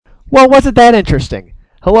Well, wasn't that interesting?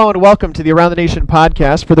 Hello and welcome to the Around the Nation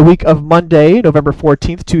podcast for the week of Monday, November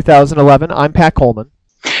 14th, 2011. I'm Pat Coleman.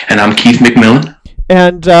 And I'm Keith McMillan.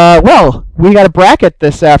 And, we got a bracket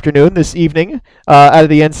this evening, out of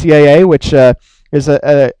the NCAA, which is,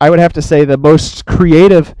 I would have to say, the most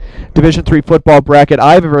creative Division III football bracket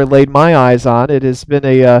I've ever laid my eyes on. It's been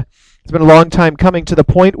a long time coming, to the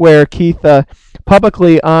point where Keith,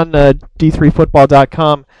 publicly on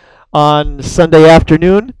d3football.com on Sunday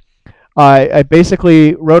afternoon, I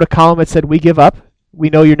basically wrote a column that said, "We give up.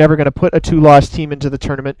 We know you're never going to put a two-loss team into the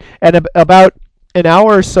tournament." And about an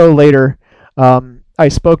hour or so later, I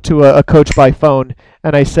spoke to a coach by phone,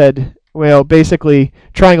 and I said, well, basically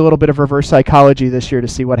trying a little bit of reverse psychology this year to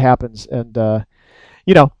see what happens. And,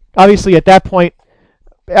 obviously at that point,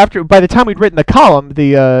 by the time we'd written the column,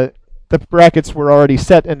 the brackets were already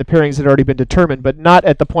set and the pairings had already been determined, but not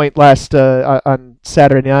at the point on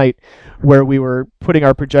Saturday night where we were putting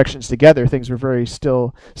our projections together. Things were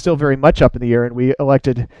still very much up in the air, and we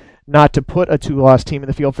elected not to put a two-loss team in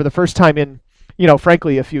the field for the first time in,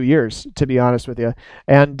 frankly, a few years, to be honest with you.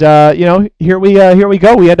 And here we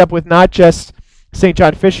go. We end up with not just St.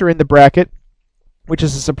 John Fisher in the bracket, which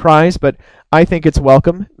is a surprise, but I think it's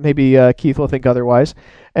welcome. Maybe Keith will think otherwise.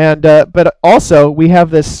 And but also we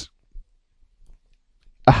have this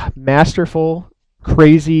masterful,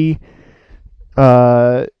 crazy,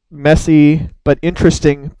 messy but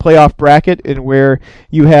interesting playoff bracket, in where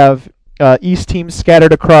you have East teams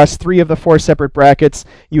scattered across 3 of the 4 separate brackets.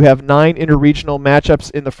 You have 9 interregional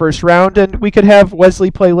matchups in the first round, and we could have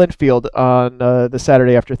Wesley play Linfield on the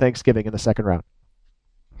Saturday after Thanksgiving in the second round.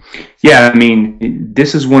 Yeah, I mean,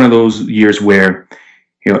 this is one of those years where,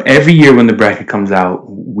 every year when the bracket comes out,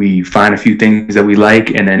 we find a few things that we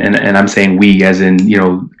like, and I'm saying we, as in,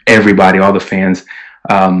 everybody, all the fans,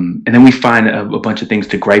 and then we find a bunch of things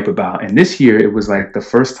to gripe about. And this year, it was like the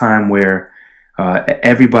first time where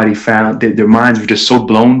everybody found that their minds were just so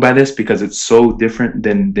blown by this, because it's so different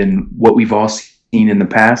than what we've all seen in the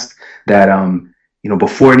past, that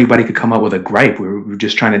before anybody could come up with a gripe, we were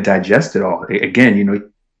just trying to digest it all. Again,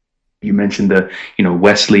 you mentioned the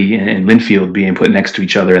Wesley and Linfield being put next to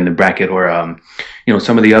each other in the bracket, or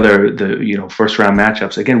some of the other first round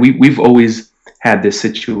matchups. Again, we've always had this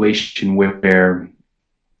situation where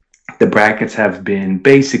the brackets have been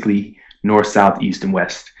basically north, south, east, and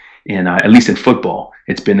west. And at least in football,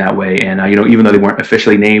 it's been that way. And even though they weren't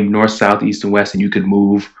officially named north, south, east, and west, and you could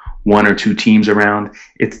move 1 or 2 teams around,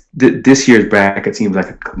 this year's bracket seems like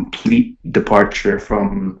a complete departure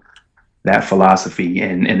from that philosophy,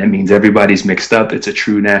 and that means everybody's mixed up. It's a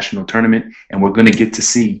true national tournament, and we're going to get to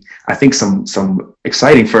see, I think, some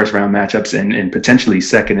exciting first round matchups, and potentially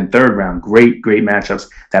second and third round great matchups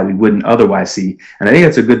that we wouldn't otherwise see. And I think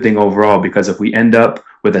that's a good thing overall, because if we end up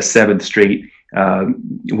with a 7th straight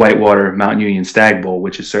Whitewater Mount Union Stag Bowl,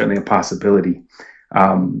 which is certainly a possibility,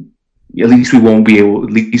 at least we won't be able.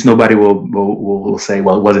 At least nobody will say,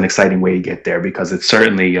 well, it was an exciting way to get there, because it's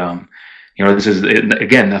certainly. This is,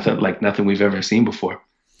 again, nothing we've ever seen before.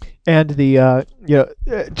 And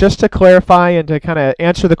just to clarify and to kind of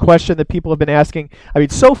answer the question that people have been asking, I mean,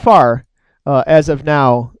 so far, as of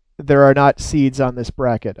now, there are not seeds on this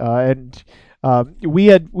bracket, and we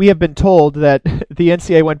have been told that the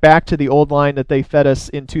NCAA went back to the old line that they fed us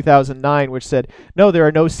in 2009, which said, no, there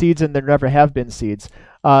are no seeds and there never have been seeds,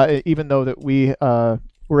 even though that we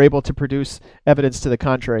were able to produce evidence to the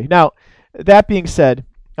contrary. Now, that being said,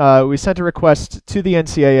 we sent a request to the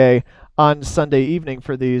NCAA on Sunday evening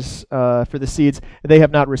for the seeds. They have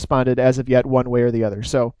not responded as of yet, one way or the other.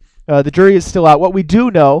 So the jury is still out. What we do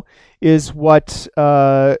know is what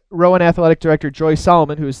Rowan Athletic Director Joy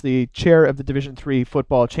Solomon, who is the chair of the Division III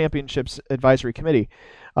Football Championships Advisory Committee,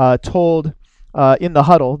 told in the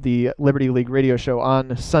Huddle, the Liberty League radio show,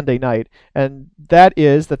 on Sunday night. And that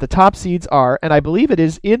is that the top seeds are, and I believe it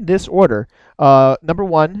is in this order, number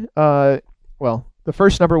 1, the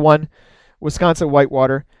first number 1, Wisconsin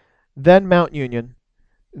Whitewater, then Mount Union,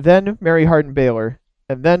 then Mary Hardin Baylor,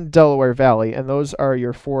 and then Delaware Valley, and those are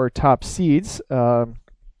your 4 top seeds. Delaware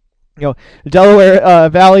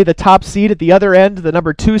Valley, the top seed at the other end, the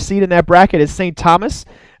number 2 seed in that bracket is St. Thomas.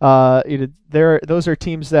 Those are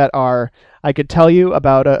teams that are, I could tell you,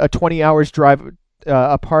 about a 20 hours drive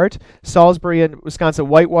apart. Salisbury and Wisconsin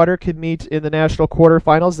Whitewater could meet in the national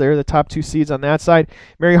quarterfinals. They're the top 2 seeds on that side.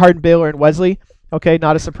 Mary Hardin Baylor and Wesley. Okay,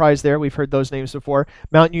 not a surprise there. We've heard those names before.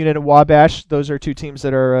 Mount Union and Wabash. Those are 2 teams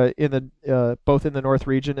that are both in the North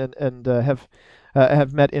region and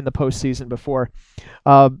have met in the postseason before.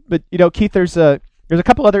 But Keith, there's a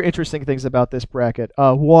couple other interesting things about this bracket.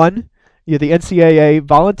 One, the NCAA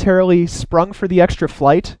voluntarily sprung for the extra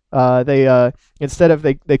flight. They instead of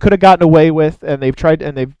they could have gotten away with, and they've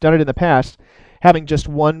done it in the past, having just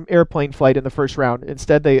one airplane flight in the first round.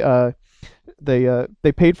 Instead, they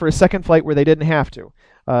paid for a second flight where they didn't have to.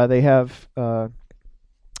 They have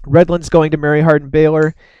Redlands going to Mary Hardin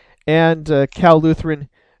Baylor, and Cal Lutheran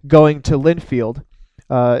going to Linfield.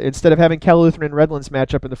 Instead of having Cal Lutheran and Redlands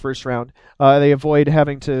match up in the first round, they avoid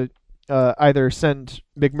having to either send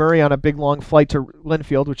McMurray on a big long flight to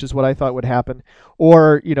Linfield, which is what I thought would happen,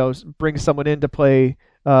 or bring someone in to play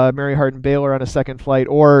Mary Hardin Baylor on a second flight,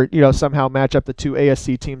 or somehow match up the two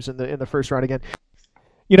ASC teams in the first round again.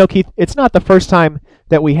 Keith, it's not the first time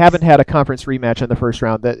that we haven't had a conference rematch in the first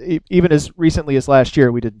round. That even as recently as last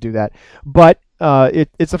year, we didn't do that. But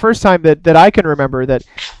it's the first time that I can remember that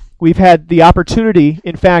we've had the opportunity.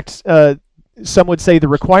 In fact, some would say the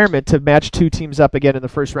requirement to match two teams up again in the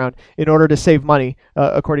first round in order to save money,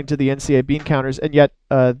 according to the NCAA bean counters, and yet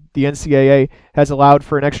the NCAA has allowed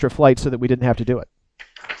for an extra flight so that we didn't have to do it.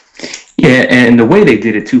 Yeah, and the way they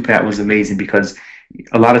did it too, Pat, was amazing because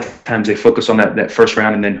a lot of times they focus on that first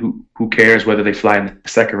round, and then who cares whether they fly in the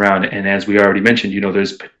second round. And as we already mentioned,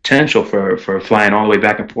 there's potential for flying all the way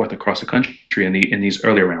back and forth across the country in these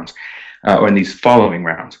earlier rounds, or in these following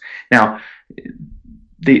rounds. Now,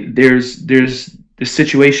 there's the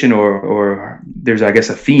situation, or there's, I guess,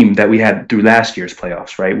 a theme that we had through last year's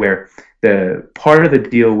playoffs, right? Where the part of the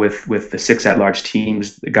deal with the 6 at-large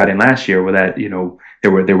teams that got in last year were that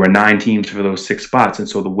there were 9 teams for those 6 spots, and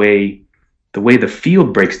so the way the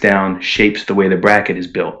field breaks down shapes the way the bracket is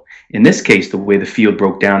built. In this case, the way the field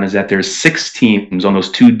broke down is that there's 6 teams on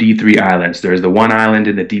those 2 D3 islands. There's the one island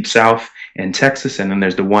in the deep south in Texas, and then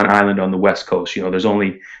there's the one island on the west coast. There's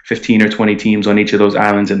only 15 or 20 teams on each of those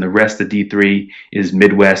islands, and the rest of D3 is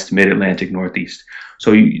Midwest, Mid-Atlantic, Northeast.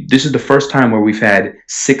 So this is the first time where we've had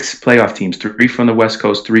 6 playoff teams, 3 from the west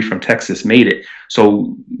coast, 3 from Texas, made it.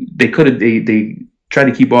 So they tried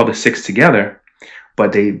to keep all the 6 together,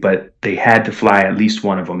 but they had to fly at least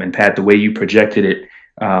one of them. And Pat, the way you projected it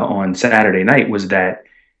on Saturday night was that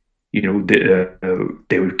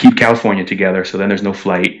they would keep California together, so then there's no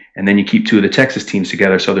flight, and then you keep 2 of the Texas teams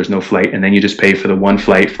together, so there's no flight, and then you just pay for the one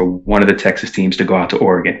flight for one of the Texas teams to go out to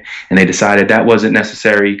Oregon. And they decided that wasn't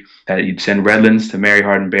necessary, that you'd send Redlands to Mary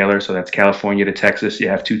Hardin Baylor, so that's California to Texas. You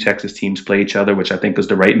have 2 Texas teams play each other, which I think was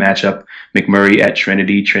the right matchup. McMurray at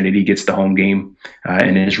Trinity. Trinity gets the home game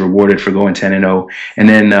and is rewarded for going 10-0. And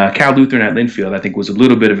then Cal Lutheran at Linfield, I think, was a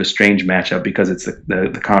little bit of a strange matchup because it's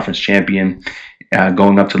the conference champion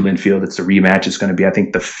going up to Linfield. It's a rematch. It's going to be, I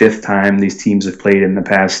think, the 5th time these teams have played in the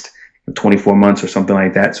past 24 months or something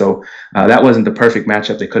like that. So that wasn't the perfect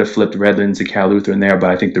matchup. They could have flipped Redlands and Cal Lutheran there,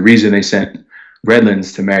 but I think the reason they sent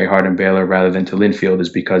Redlands to Mary Hardin Baylor rather than to Linfield is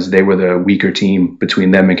because they were the weaker team between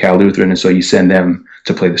them and Cal Lutheran, and so you send them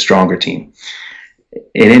to play the stronger team.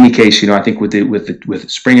 In any case, I think with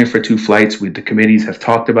springing for 2 flights, the committees have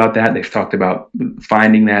talked about that. They've talked about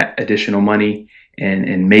finding that additional money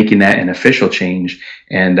and making that an official change.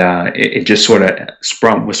 And it just sort of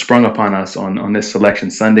sprung upon us on this selection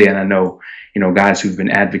Sunday. And I know, guys who've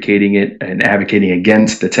been advocating it and advocating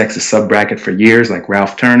against the Texas sub bracket for years, like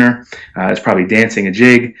Ralph Turner, is probably dancing a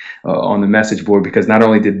jig on the message board, because not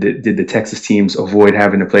only did the Texas teams avoid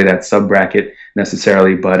having to play that sub bracket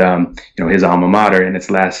necessarily, but his alma mater in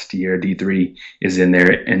its last year, D3, is in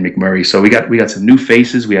there in McMurray. So we got some new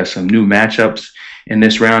faces, we have some new matchups in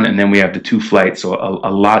this round, and then we have the 2 flights. So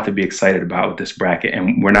a lot to be excited about with this bracket,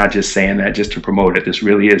 and we're not just saying that just to promote it. This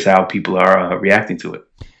really is how people are reacting to it.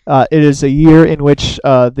 It is a year in which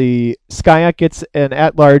the SCIAC gets an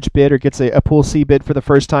at-large bid, or gets a Pool C bid for the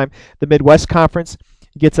first time. The Midwest Conference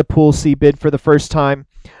gets a Pool C bid for the first time.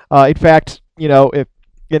 In fact, if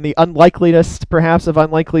in the unlikeliness, perhaps, of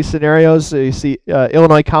unlikely scenarios, you see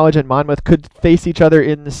Illinois College and Monmouth could face each other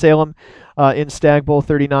in Salem in Stag Bowl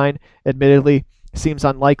 39. Admittedly, seems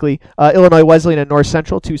unlikely. Illinois Wesleyan and North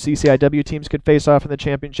Central, 2 CCIW teams, could face off in the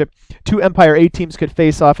championship. 2 Empire 8 teams could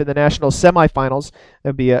face off in the national semifinals. That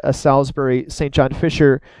would be a Salisbury-St. John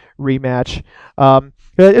Fisher rematch.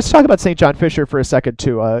 Let's talk about St. John Fisher for a second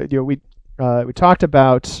too. We talked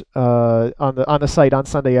about on the site on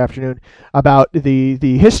Sunday afternoon about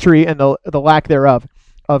the history and the lack thereof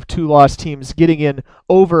of 2 lost teams getting in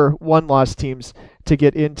over 1 lost teams to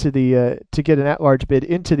get into to get an at-large bid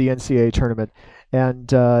into the NCAA tournament.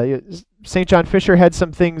 And St. John Fisher had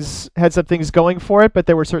some things going for it, but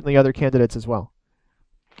there were certainly other candidates as well.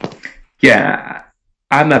 Yeah,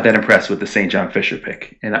 I'm not that impressed with the St. John Fisher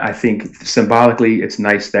pick, and I think symbolically it's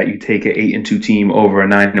nice that you take an 8-2 team over a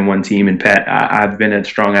 9-1 team. And Pat, I've been a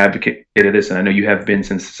strong advocate of this, and I know you have been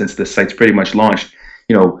since the site's pretty much launched.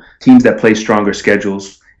 teams that play stronger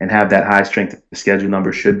schedules and have that high strength of schedule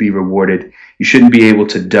number should be rewarded. You shouldn't be able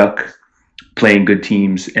to duck playing good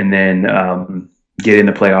teams and then get in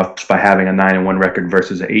the playoffs by having a 9-1 record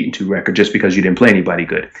versus an 8-2 record just because you didn't play anybody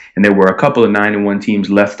good. And there were a couple of 9-1 teams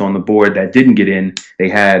left on the board that didn't get in. They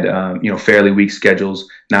had fairly weak schedules,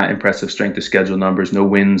 not impressive strength of schedule numbers, no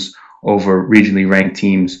wins over regionally ranked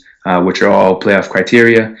teams, which are all playoff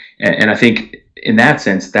criteria. And I think in that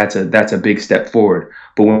sense, that's a big step forward.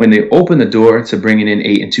 But when they open the door to bringing in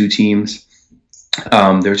 8-2 teams,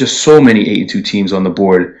 there are just so many 8-2 teams on the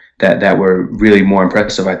board that were really more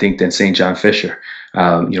impressive, I think, than St. John Fisher.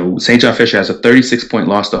 St. John Fisher has a 36-point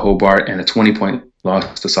loss to Hobart and a 20-point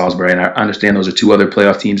loss to Salisbury. And I understand those are two other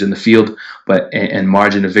playoff teams in the field, and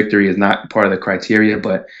margin of victory is not part of the criteria,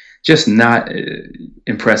 but just not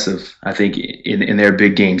impressive, I think, in their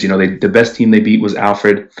big games. The best team they beat was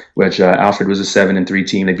Alfred, which Alfred was a 7-3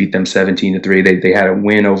 team. They beat them 17-3. They had a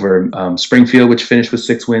win over Springfield, which finished with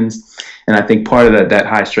 6 wins. And I think part of that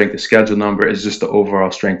high strength of schedule number is just the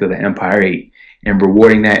overall strength of the Empire 8, and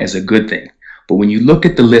rewarding that is a good thing. But when you look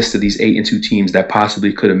at the list of these 8-2 teams that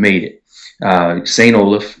possibly could have made it, St.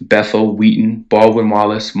 Olaf, Bethel, Wheaton,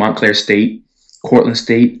 Baldwin-Wallace, Montclair State, Cortland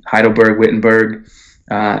State, Heidelberg-Wittenberg,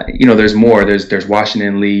 there's more. There's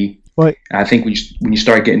Washington Lee. What? I think when you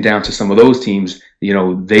start getting down to some of those teams, they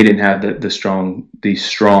didn't have the strong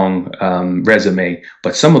resume,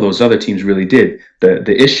 but some of those other teams really did.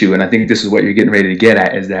 The issue, and I think this is what you're getting ready to get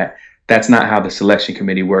at, is that that's not how the selection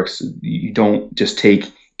committee works. You don't just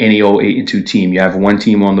take any old 8-2 team. You have one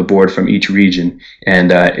team on the board from each region,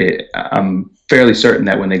 and I'm fairly certain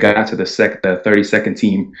that when they got to the 32nd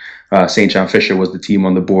team, St. John Fisher was the team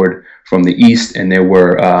on the board from the east, and there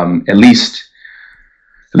were at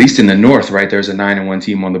least in the north, right, there's a 9-1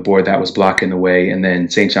 team on the board that was blocking the way, and then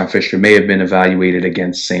St. John Fisher may have been evaluated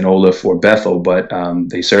against St. Olaf or Bethel, but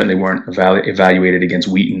they certainly weren't evaluated against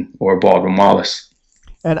Wheaton or Baldwin-Wallace.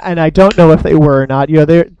 And I don't know if they were or not.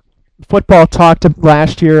 Football talked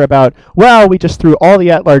last year about, we just threw all the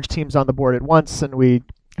at-large teams on the board at once, and we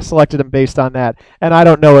selected them based on that. And I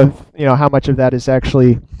don't know if how much of that is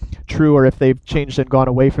actually true, or if they've changed and gone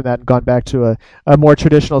away from that and gone back to a more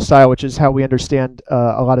traditional style, which is how we understand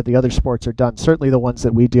a lot of the other sports are done. Certainly the ones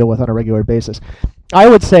that we deal with on a regular basis. I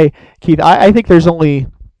would say, Keith, I think there's only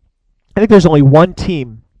one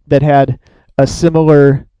team that had a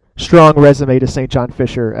similar strong resume to St. John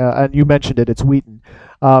Fisher, and you mentioned it. It's Wheaton.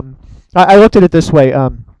 I looked at it this way.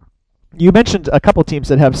 You mentioned a couple teams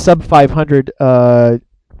that have sub 500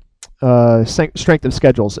 strength of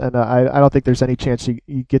schedules, and I don't think there's any chance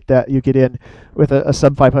you get in with a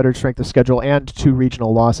sub 500 strength of schedule and 2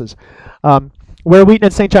 regional losses. Where Wheaton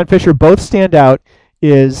and St. John Fisher both stand out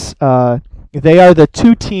is they are the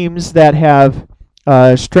 2 teams that have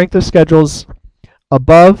strength of schedules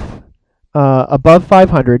above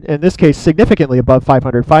 500. In this case, significantly above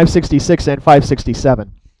 500, 566 and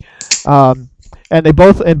 567. And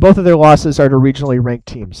both of their losses are to regionally ranked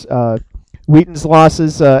teams. Wheaton's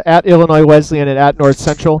losses at Illinois Wesleyan and at North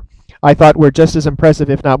Central, I thought were just as impressive,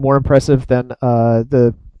 if not more impressive, than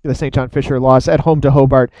the St. John Fisher loss at home to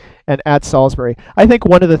Hobart and at Salisbury. I think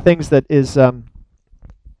one of the things that is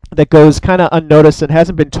that goes kind of unnoticed and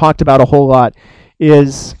hasn't been talked about a whole lot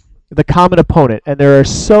is the common opponent, and there are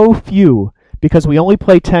so few because we only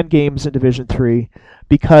play 10 games in Division III,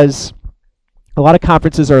 because a lot of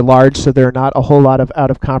conferences are large, so there are not a whole lot of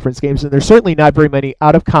out-of-conference games, and there's certainly not very many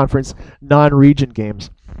out-of-conference non-region games.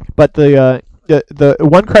 But the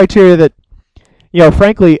one criteria that,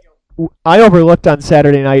 frankly, I overlooked on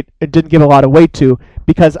Saturday night and didn't give a lot of weight to,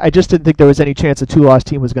 because I just didn't think there was any chance a 2-loss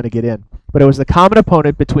team was going to get in. But it was the common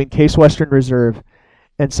opponent between Case Western Reserve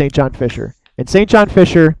and St. John Fisher. And St. John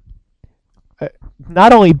Fisher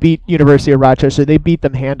not only beat University of Rochester, they beat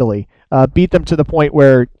them handily. Beat them to the point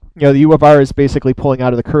where the U of R is basically pulling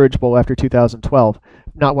out of the Courage Bowl after 2012,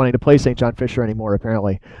 not wanting to play St. John Fisher anymore,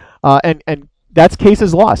 apparently. And that's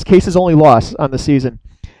Case's loss. Case's only loss on the season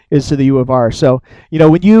is to the U of R. So,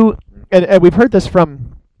 when you, and we've heard this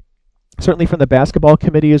certainly from the basketball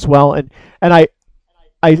committee as well, and I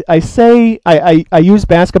use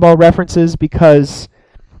basketball references because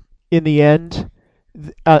in the end,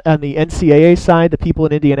 on the NCAA side, the people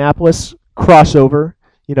in Indianapolis cross over.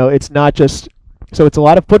 It's not just, so it's a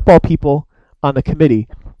lot of football people on the committee,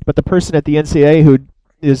 but the person at the NCAA who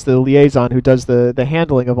is the liaison, who does the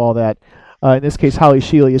handling of all that, in this case Holly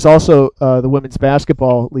Sheely, is also the women's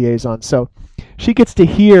basketball liaison. So she gets to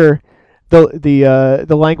hear the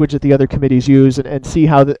language that the other committees use and see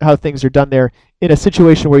how things are done there in a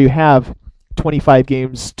situation where you have 25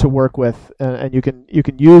 games to work with, and you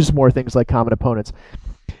can use more things like common opponents.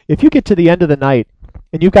 If you get to the end of the night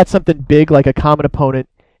and you've got something big like a common opponent,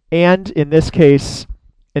 and in this case,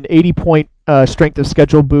 an 80-point strength of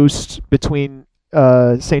schedule boost between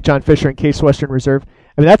St. John Fisher and Case Western Reserve.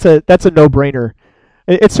 I mean, that's a no-brainer.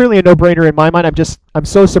 It's certainly a no-brainer in my mind. I'm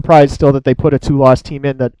so surprised still that they put a 2-loss team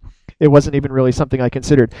in that it wasn't even really something I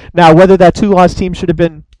considered. Now, whether that 2-loss team should have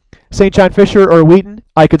been St. John Fisher or Wheaton,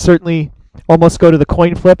 I could certainly almost go to the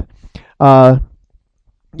coin flip.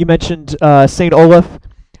 You mentioned St. Olaf.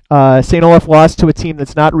 St. Olaf lost to a team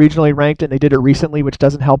that's not regionally ranked, and they did it recently, which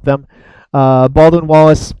doesn't help them. Baldwin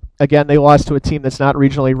Wallace, again, they lost to a team that's not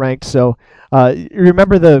regionally ranked. So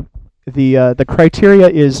remember the criteria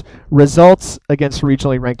is results against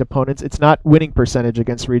regionally ranked opponents. It's not winning percentage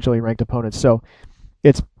against regionally ranked opponents. So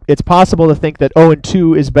it's possible to think that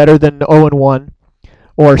 0-2 is better than 0-1,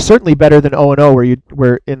 or certainly better than 0-0,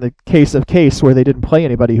 where in the case of Case where they didn't play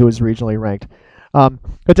anybody who was regionally ranked.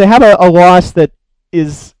 But to have a loss that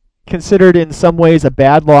is considered in some ways a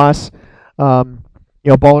bad loss, Baldwin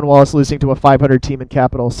Wallace losing to a 500 team in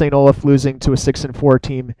Capital, St. Olaf losing to a 6-4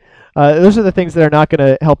 team. Those are the things that are not going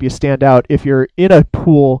to help you stand out if you're in a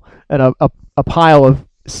pool and a pile of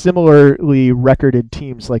similarly recorded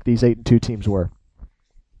teams like these 8-2 teams were.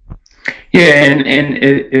 Yeah, and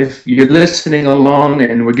if you're listening along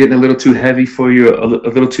and we're getting a little too heavy for you, a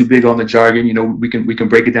little too big on the jargon, we can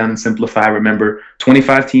break it down and simplify. Remember,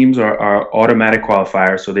 25 teams are automatic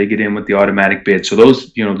qualifiers, so they get in with the automatic bid. So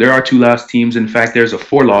those, there are 2-loss teams. In fact, there's a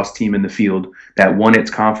 4-loss team in the field that won its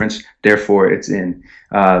conference, therefore it's in.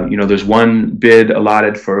 There's one bid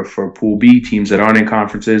allotted for Pool B, teams that aren't in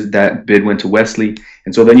conferences. That bid went to Wesley,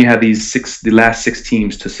 and so then you have the last 6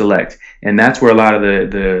 teams to select, and that's where a lot of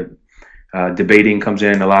the debating comes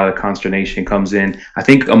in, a lot of the consternation comes in. I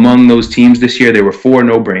think among those teams this year, there were 4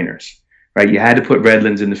 no-brainers, right? You had to put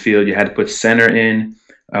Redlands in the field. You had to put Center in,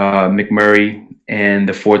 McMurray, and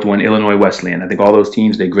the 4th one, Illinois Wesleyan. I think all those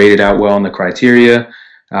teams, they graded out well on the criteria.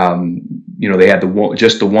 They had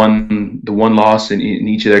the one loss in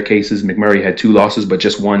each of their cases. McMurray had 2 losses, but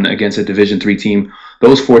just one against a Division III team.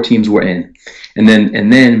 Those 4 teams were in, and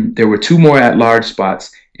then there were 2 more at-large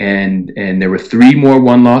spots. And there were 3 more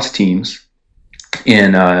 1-loss teams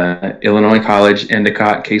in Illinois College,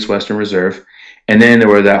 Endicott, Case Western Reserve. And then there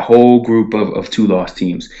were that whole group of 2-loss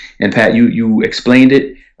teams. And Pat, you explained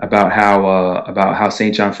it about how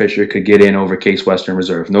St. John Fisher could get in over Case Western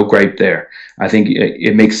Reserve. No gripe there. I think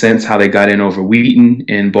it makes sense how they got in over Wheaton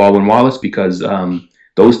and Baldwin Wallace because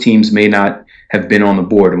those teams may not have been on the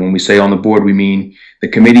board. And when we say on the board, we mean the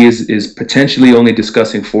committee is potentially only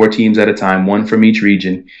discussing 4 teams at a time, 1 from each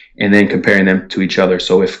region, and then comparing them to each other.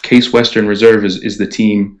 So if Case Western Reserve is the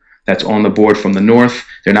team that's on the board from the north,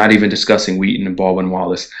 they're not even discussing Wheaton and Baldwin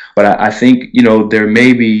Wallace. But I think, there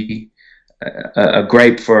may be a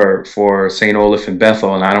gripe for St. Olaf and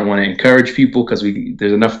Bethel, and I don't want to encourage people because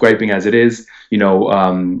there's enough griping as it is,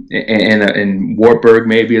 and Wartburg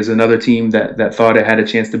maybe is another team that thought it had a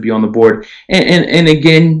chance to be on the board, and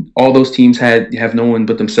again, all those teams have no one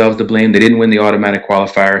but themselves to blame. They didn't win the automatic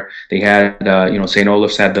qualifier. They had St.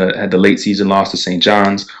 Olaf's had the late season loss to St.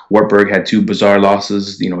 John's. Wartburg had 2 bizarre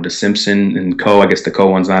losses, to Simpson and Co. I guess the Co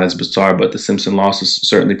one's not as bizarre, but the Simpson loss is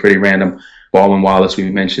certainly pretty random. Baldwin Wallace,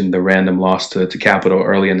 we mentioned the random loss to Capital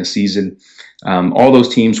early in the season. All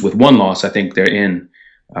those teams with 1 loss, I think they're in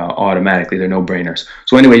automatically. They're no-brainers.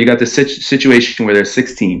 So anyway, you got this situation where there's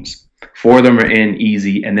 6 teams. 4 of them are in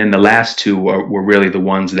easy, and then the last 2 were really the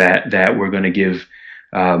ones that were going to give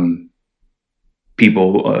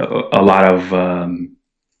people a lot of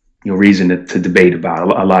reason to debate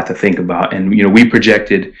about, a lot to think about. And we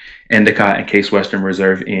projected Endicott and Case Western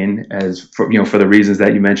Reserve in as for the reasons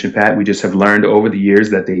that you mentioned, Pat. We just have learned over the years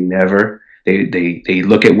that they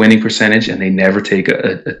look at winning percentage and they never take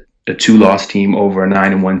a 2-loss team over a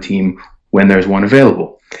 9-1 team when there's one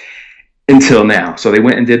available until now. So they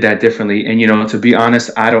went and did that differently. And to be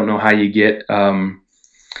honest, I don't know how you get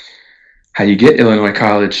Illinois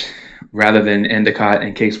College rather than Endicott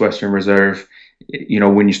and Case Western Reserve.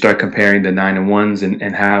 When you start comparing the 9-1s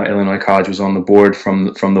and how Illinois College was on the board from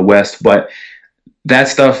the West. But that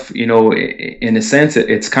stuff, in a sense,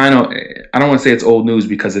 it's kind of, I don't want to say it's old news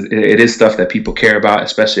because it is stuff that people care about,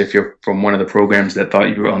 especially if you're from one of the programs that thought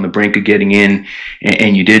you were on the brink of getting in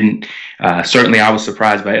and you didn't. Certainly, I was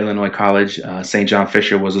surprised by Illinois College. St. John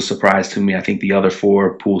Fisher was a surprise to me. I think the other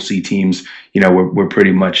 4 Pool C teams, were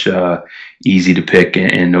pretty much easy to pick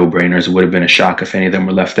and no-brainers. It would have been a shock if any of them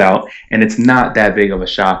were left out. And it's not that big of a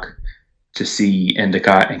shock to see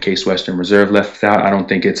Endicott and Case Western Reserve left out. I don't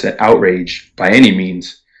think it's an outrage by any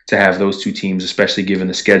means to have those 2 teams, especially given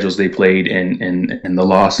the schedules they played and the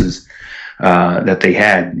losses that they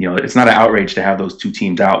had. It's not an outrage to have those 2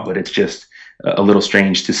 teams out, but it's just a little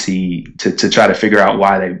strange to see to try to figure out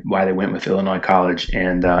why they went with Illinois College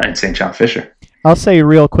and St. John Fisher. I'll say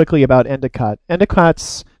real quickly about Endicott.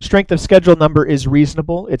 Endicott's strength of schedule number is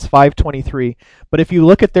reasonable. It's 523. But if you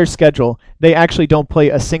look at their schedule, they actually don't play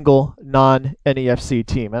a single non-NEFC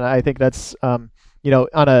team, and I think that's on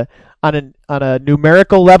a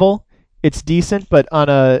numerical level, it's decent, but on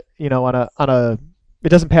a it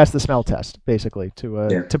doesn't pass the smell test, basically,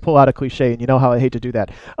 to pull out a cliche, and you know how I hate to do that.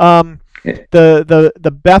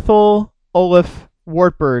 The Bethel Olaf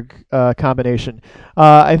Wartburg combination.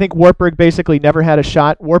 I think Wartburg basically never had a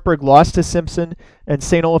shot. Wartburg lost to Simpson, and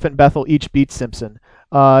St. Olaf and Bethel each beat Simpson.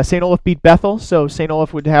 St. Olaf beat Bethel, so St.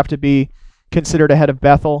 Olaf would have to be considered ahead of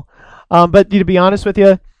Bethel. But to be honest with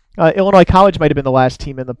you, Illinois College might have been the last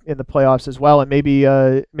team in the playoffs as well, and maybe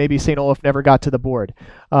St. Olaf never got to the board.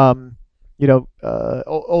 Olaf.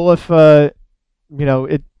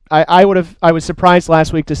 I was surprised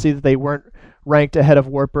last week to see that they weren't ranked ahead of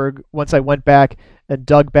Wartburg. Once I went back and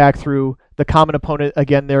dug back through the common opponent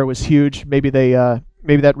again, there was huge. Maybe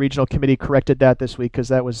that regional committee corrected that this week, because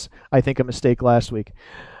that was, I think, a mistake last week.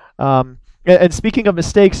 And speaking of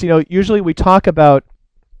mistakes, usually we talk about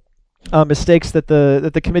mistakes that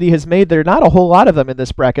the committee has made. There are not a whole lot of them in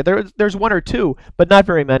this bracket. There's one or two, but not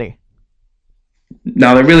very many.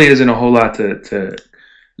 No, there really isn't a whole lot to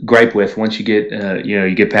gripe with once you get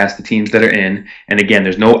past the teams that are in. And again,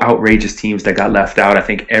 there's no outrageous teams that got left out. I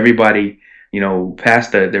think everybody,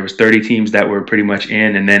 there was 30 teams that were pretty much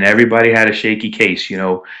in, and then everybody had a shaky case.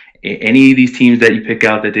 Any of these teams that you pick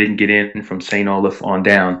out that didn't get in from St. Olaf on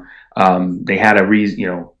down, they had a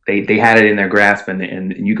reason. They had it in their grasp,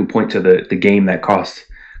 and you can point to the game that cost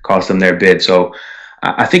them their bid. So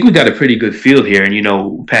I think we got a pretty good field here.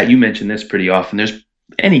 And Pat, you mentioned this pretty often. There's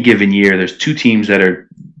any given year, there's two teams that are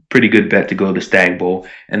pretty good bet to go to the Stag Bowl,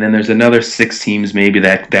 and then there's another 6 teams maybe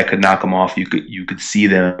that could knock them off. You could see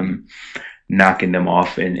them knocking them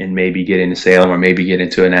off and maybe get into Salem or maybe get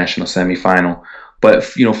into a national semifinal. But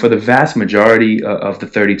for the vast majority of the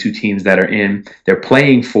 32 teams that are in, they're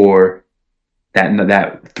playing for that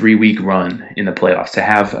 3-week run in the playoffs, to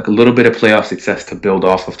have a little bit of playoff success to build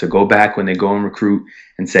off of, to go back when they go and recruit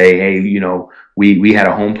and say, hey, we had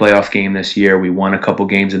a home playoff game this year. We won a couple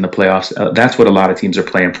games in the playoffs. That's what a lot of teams are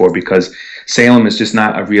playing for, because Salem is just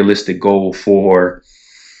not a realistic goal for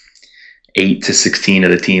 8 to 16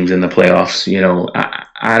 of the teams in the playoffs.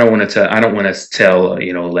 I don't want to tell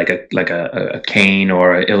like a Kane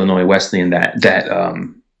or a Illinois Wesleyan that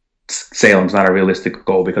Salem's not a realistic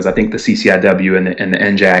goal, because I think the CCIW and the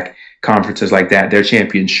NJAC conferences like that, their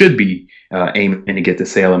champions should be aiming to get to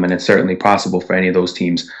Salem, and it's certainly possible for any of those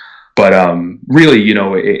teams. But really,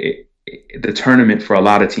 the tournament for a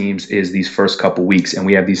lot of teams is these first couple weeks, and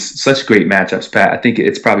we have these such great matchups, Pat. I think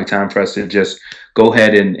it's probably time for us to just go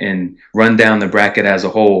ahead and run down the bracket as a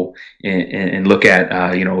whole and look at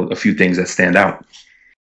a few things that stand out.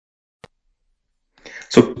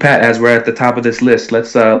 So, Pat, as we're at the top of this list, let's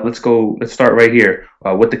start right here.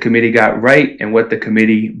 What the committee got right and what the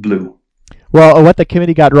committee blew. Well, what the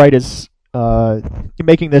committee got right is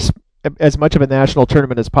making this as much of a national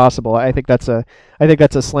tournament as possible. I think that's a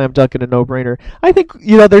slam dunk and a no-brainer. I think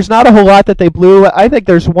there's not a whole lot that they blew. I think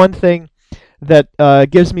there's one thing that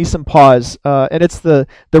gives me some pause, and it's the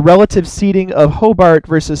relative seeding of Hobart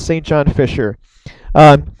versus St. John Fisher.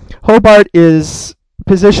 Hobart is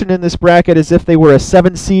positioned in this bracket as if they were a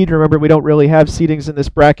 7 seed. Remember, we don't really have seedings in this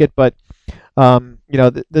bracket, but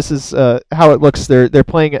this is how it looks. They're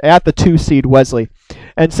playing at the 2 seed Wesley,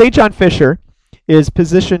 and St. John Fisher is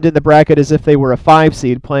positioned in the bracket as if they were a 5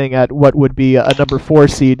 seed, playing at what would be a number 4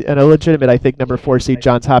 seed, and a legitimate, I think, number 4 seed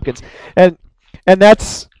Johns Hopkins, and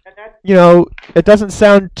that's it doesn't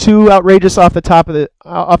sound too outrageous off the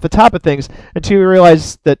top of things until you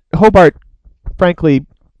realize that Hobart, frankly,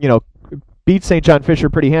 beat St. John Fisher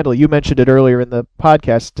pretty handily. You mentioned it earlier in the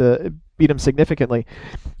podcast, beat him significantly.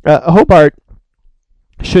 Hobart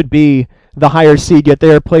should be the higher seed, yet they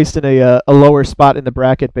are placed in a lower spot in the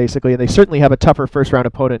bracket, basically, and they certainly have a tougher first-round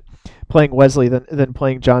opponent playing Wesley than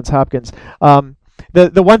playing Johns Hopkins. The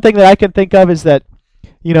one thing that I can think of is that,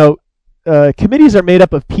 committees are made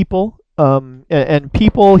up of people, and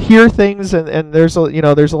people hear things, and there's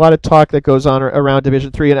a lot of talk that goes on around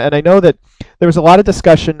Division III, and I know that there was a lot of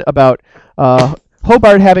discussion about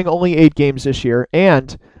Hobart having only 8 games this year,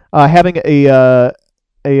 and having a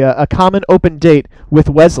common open date with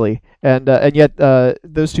Wesley, and yet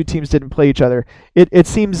those two teams didn't play each other. It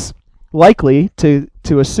seems likely to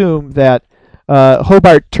assume that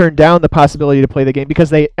Hobart turned down the possibility to play the game because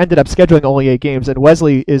they ended up scheduling only 8 games, and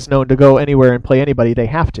Wesley is known to go anywhere and play anybody they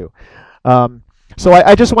have to. So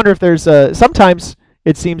I just wonder if there's sometimes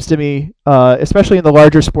it seems to me, especially in the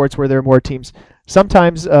larger sports where there are more teams,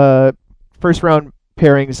 sometimes first round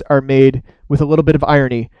pairings are made with a little bit of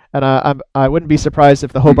irony, and I wouldn't be surprised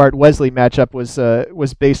if the Hobart Wesley matchup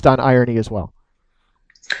was based on irony as well.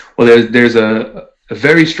 Well, there's a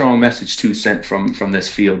very strong message too sent from this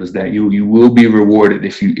field is that you will be rewarded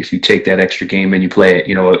if you take that extra game and you play it.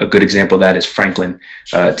 You know, a good example of that is Franklin,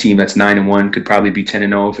 a team that's 9-1 could probably be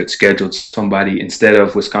 10-0 if it scheduled somebody instead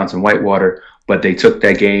of Wisconsin Whitewater. But they took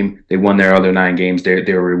that game, they won their other 9 games.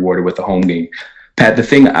 They were rewarded with a home game. Pat, the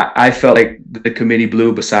thing I felt like the committee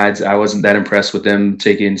blew, besides I wasn't that impressed with them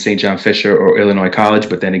taking St. John Fisher or Illinois College,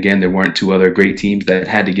 but then again, there weren't 2 other great teams that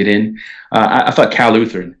had to get in. I thought Cal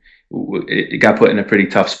Lutheran it got put in a pretty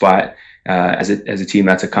tough spot as a team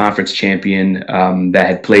that's a conference champion that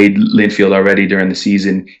had played Linfield already during the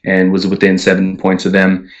season and was within 7 points of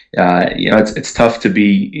them. It's tough to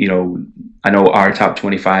be, I know our top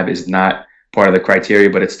 25 is not part of the criteria,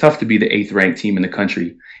 but it's tough to be the 8th ranked team in the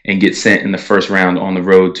country and get sent in the first round on the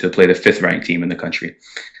road to play the 5th ranked team in the country.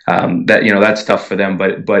 That's tough for them,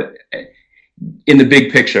 but in the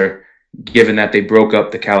big picture, given that they broke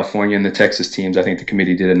up the California and the Texas teams, I think the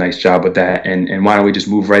committee did a nice job with that. And why don't we just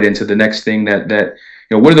move right into the next thing that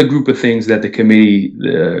what are the group of things that the committee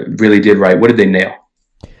really did right? What did they nail?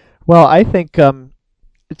 Well, I think, to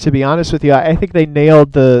be honest with you, I think they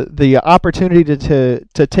nailed the opportunity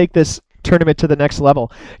to take this tournament to the next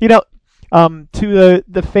level. To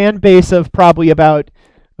the fan base of probably about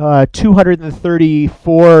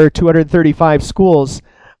 234, 235 schools,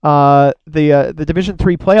 the Division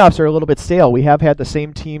III playoffs are a little bit stale. We have had the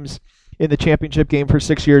same teams in the championship game for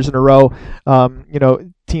 6 years in a row.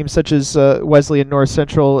 Teams such as Wesley and North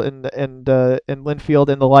Central and Linfield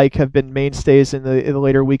and the like have been mainstays in the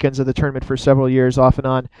later weekends of the tournament for several years, off and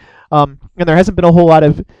on. And there hasn't been a whole lot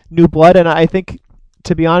of new blood. And I think,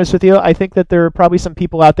 to be honest with you, I think that there are probably some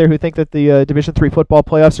people out there who think that the Division III football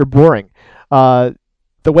playoffs are boring. The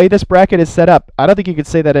way this bracket is set up, I don't think you could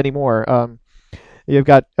say that anymore. You've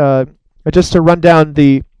got just to run down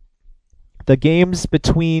the games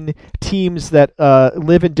between teams that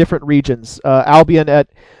live in different regions. Albion at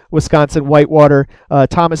Wisconsin Whitewater,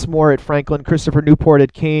 Thomas More at Franklin, Christopher Newport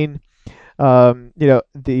at Kane.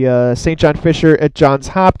 The St. John Fisher at Johns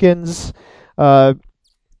Hopkins. Let's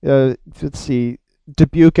see,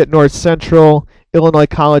 Dubuque at North Central, Illinois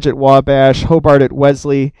College at Wabash, Hobart at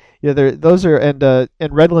Wesley. Those are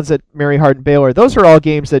and Redlands at Mary Hardin Baylor. Those are all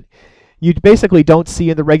games that you basically don't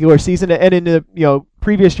see in the regular season, and in the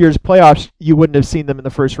previous year's playoffs, you wouldn't have seen them in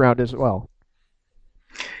the first round as well.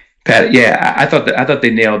 Pat, yeah, I thought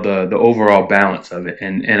they nailed the overall balance of it,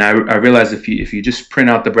 and I realized if you just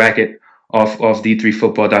print out the bracket off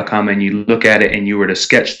d3football.com and you look at it and you were to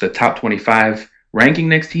sketch the top 25 ranking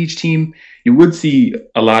next to each team, you would see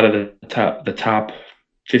a lot of the top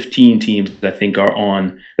 15 teams that I think are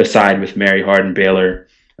on the side with Mary Hardin Baylor,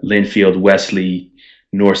 Linfield, Wesley,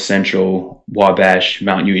 North Central, Wabash,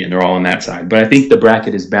 Mount Union. They're all on that side. But I think the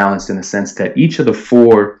bracket is balanced in the sense that each of the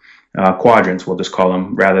 4 quadrants, we'll just call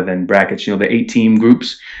them, rather than brackets, the 8-team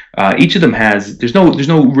groups, each of them there's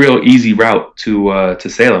no real easy route to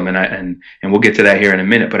Salem, and we'll get to that here in a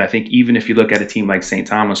minute. But I think even if you look at a team like St.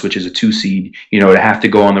 Thomas, which is a 2 seed, to have to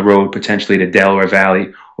go on the road potentially to Delaware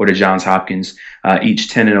Valley or to Johns Hopkins, each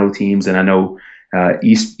 10-0 teams, and I know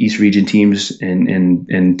East Region teams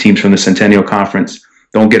and teams from the Centennial Conference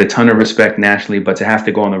don't get a ton of respect nationally, but to have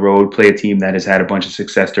to go on the road, play a team that has had a bunch of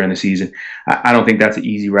success during the season, I don't think that's an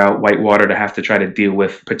easy route. Whitewater to have to try to deal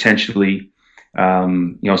with potentially,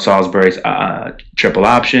 Salisbury's triple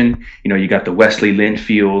option. You got the Wesley,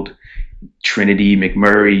 Linfield, Trinity,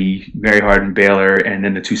 McMurray, Mary Hardin, Baylor, and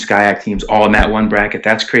then the 2 SCIAC teams all in that one bracket.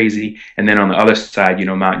 That's crazy. And then on the other side,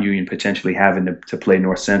 Mount Union potentially having to play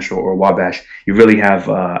North Central or Wabash. You really have,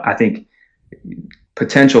 I think,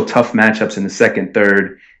 potential tough matchups in the second,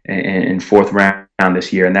 third, and fourth round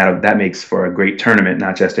this year, and that makes for a great tournament,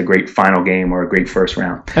 not just a great final game or a great first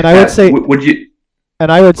round. And I would say,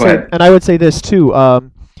 I would say this too.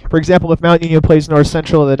 For example, if Mount Union plays North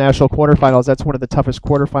Central in the national quarterfinals, that's one of the toughest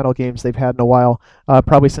quarterfinal games they've had in a while,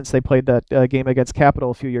 probably since they played that game against Capital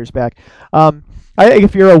a few years back.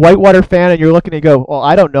 If you're a Whitewater fan and you're looking to go, well,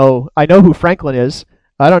 I don't know. I know who Franklin is.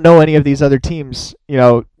 I don't know any of these other teams.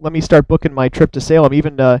 Let me start booking my trip to Salem.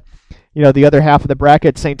 Even the other half of the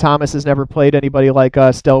bracket, St. Thomas has never played anybody like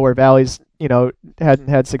us. Delaware Valley's hadn't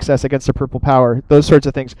had success against the Purple Power. Those sorts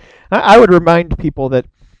of things. I would remind people that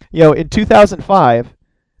in 2005,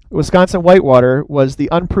 Wisconsin Whitewater was the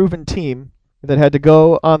unproven team that had to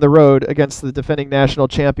go on the road against the defending national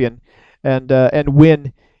champion and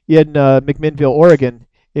win in McMinnville, Oregon,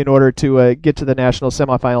 in order to get to the national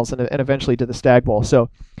semifinals and eventually to the Stag Bowl. So,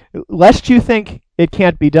 lest you think it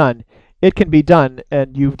can't be done, it can be done,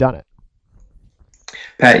 and you've done it.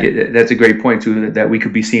 Pat, that's a great point too. That we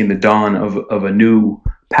could be seeing the dawn of a new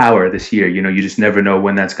power this year. You just never know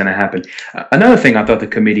when that's going to happen. Another thing I thought the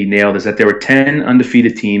committee nailed is that there were 10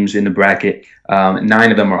 undefeated teams in the bracket.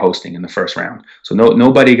 9 of them are hosting in the first round, so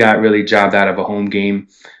nobody got really jobbed out of a home game.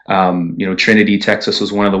 Trinity, Texas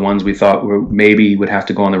was one of the ones we thought maybe would have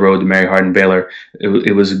to go on the road to Mary Hardin Baylor.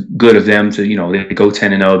 It was good of them to, they go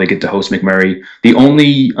 10-0, they get to host McMurray. The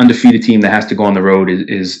only undefeated team that has to go on the road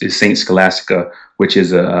is St. Scholastica, which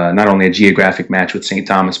is not only a geographic match with St.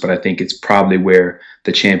 Thomas, but I think it's probably where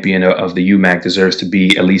the champion of the UMAC deserves to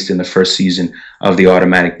be, at least in the first season of the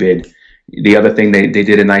automatic bid. The other thing they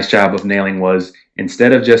did a nice job of nailing was,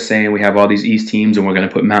 instead of just saying we have all these East teams and we're going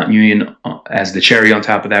to put Mount Union as the cherry on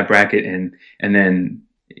top of that bracket, and then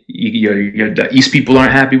the East people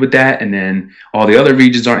aren't happy with that, and then all the other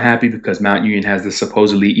regions aren't happy because Mount Union has the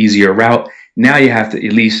supposedly easier route. Now you have to,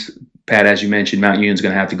 at least, Pat, as you mentioned, Mount Union's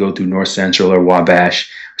going to have to go through North Central or Wabash,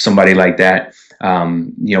 somebody like that.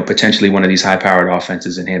 Potentially one of these high-powered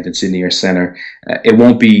offenses in Hampton-Sydney or Center. It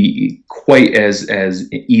won't be quite as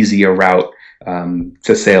easy a route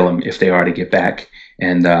to Salem if they are to get back,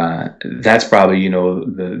 and that's probably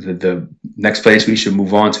the next place we should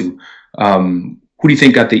move on to. Who do you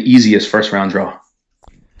think got the easiest first-round draw?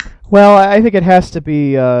 Well, I think it has to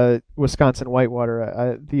be Wisconsin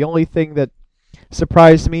Whitewater. The only thing that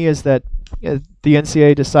surprised me is that the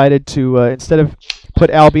NCAA decided to instead of put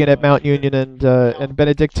Albion at Mount Union and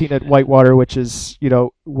Benedictine at Whitewater, which is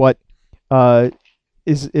what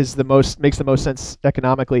is the most makes the most sense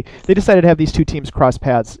economically. They decided to have these two teams cross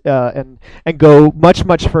paths and go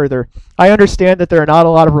much further. I understand that there are not a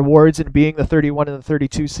lot of rewards in being the 31 and the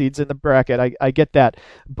 32 seeds in the bracket. I get that,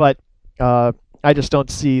 but I just don't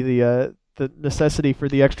see the necessity for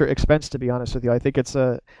the extra expense. To be honest with you, I think it's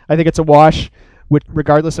a wash,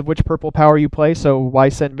 regardless of which Purple Power you play. So why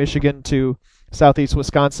send Michigan to Southeast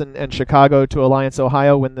Wisconsin and Chicago to Alliance,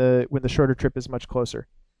 Ohio when the shorter trip is much closer?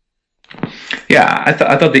 Yeah, I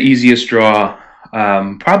thought the easiest draw,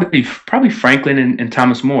 probably Franklin and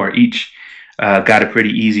Thomas More each got a pretty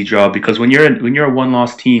easy draw, because when you're a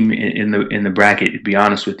one-loss team in the bracket, to be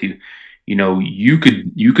honest with you, you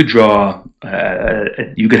could draw.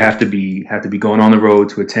 You could have to be going on the road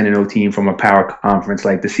to a 10-0 team from a power conference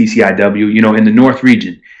like the CCIW. In the North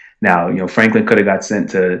region. Now, Franklin could have got sent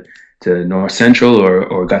to North Central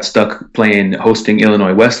or got stuck hosting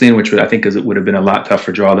Illinois Wesleyan, which I think would have been a lot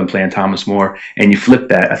tougher draw than playing Thomas More. And you flip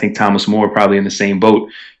that, I think Thomas More probably in the same boat.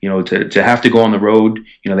 To have to go on the road.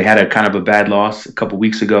 They had a kind of a bad loss a couple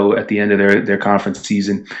weeks ago at the end of their conference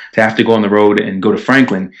season. To have to go on the road and go to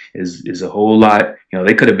Franklin is a whole lot.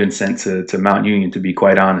 They could have been sent to Mount Union, to be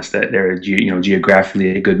quite honest. That they're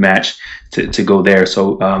geographically a good match to go there.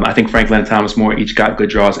 So I think Franklin and Thomas More each got good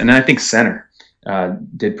draws, and then I think Center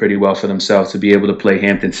did pretty well for themselves to be able to play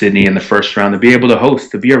Hampton-Sydney in the first round, to be able to host,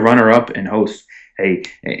 to be a runner-up and host. Hey,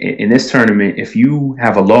 in this tournament, if you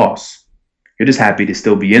have a loss, you're just happy to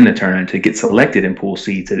still be in the tournament, to get selected in Pool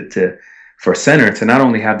C, for Center to not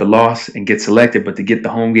only have the loss and get selected, but to get the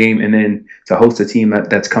home game and then to host a team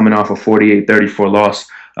that's coming off a 48-34 loss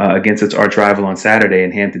against its arch rival on Saturday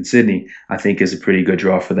in Hampton-Sydney, I think is a pretty good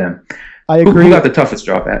draw for them. I agree. Who got the toughest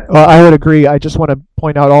draw, Pat? I would agree. I just want to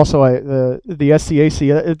point out also the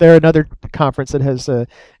SCAC. They're another conference that has an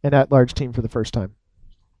at-large team for the first time,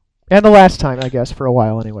 and the last time, I guess, for a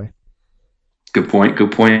while anyway. Good point.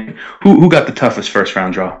 Who got the toughest first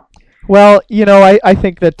round draw? Well, I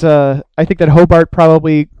think that Hobart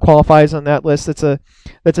probably qualifies on that list. That's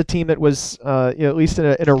a team that was at least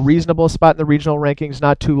in a reasonable spot in the regional rankings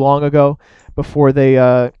not too long ago before they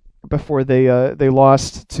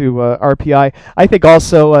lost to RPI. I think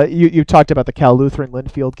also you talked about the Cal Lutheran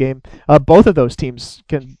Linfield game. Both of those teams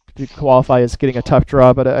can qualify as getting a tough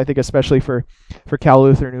draw, but I think especially for Cal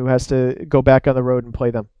Lutheran, who has to go back on the road and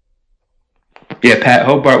play them. Yeah, Pat,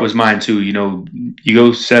 Hobart was mine too. You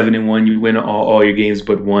go 7-1, you win all your games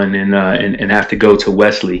but one, and have to go to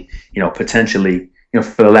Wesley. Potentially,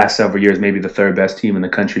 for the last several years, maybe the third best team in the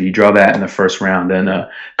country. You draw that in the first round, and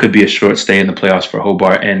could be a short stay in the playoffs for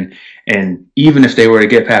Hobart. And even if they were to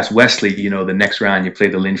get past Wesley, the next round you play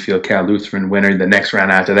the Linfield Cal Lutheran winner. The next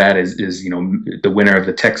round after that is the winner of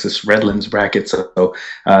the Texas Redlands bracket. So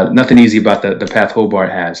nothing easy about the path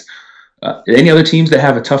Hobart has. Any other teams that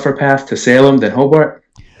have a tougher path to Salem than Hobart?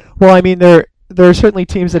 Well, I mean, there are certainly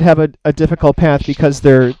teams that have a difficult path because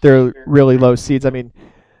they're really low seeds. I mean,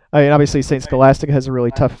 obviously St. Scholastica has a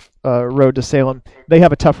really tough road to Salem. They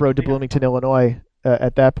have a tough road to Bloomington, Illinois.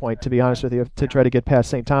 at that point, to be honest with you, to try to get past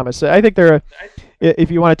St. Thomas. So I think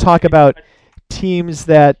if you want to talk about teams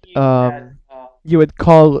that you would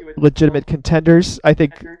call legitimate contenders, I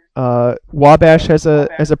think Wabash has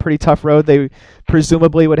a pretty tough road. They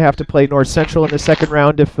presumably would have to play North Central in the second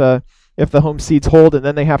round if the home seeds hold, and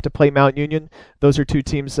then they have to play Mount Union. Those are two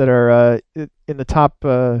teams that are in the top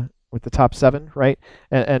with the top 7, right?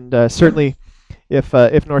 And certainly, if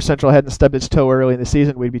North Central hadn't stubbed its toe early in the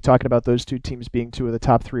season, we'd be talking about those two teams being 2 of the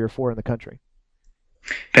top 3 or 4 in the country.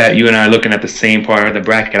 Pat, you and I are looking at the same part of the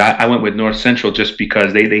bracket. I went with North Central just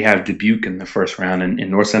because they have Dubuque in the first round, and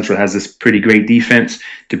North Central has this pretty great defense.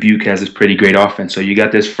 Dubuque has this pretty great offense. So you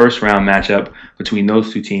got this first round matchup between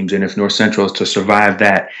those two teams, and if North Central is to survive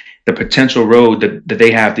that, the potential road that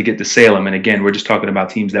they have to get to Salem, and again, we're just talking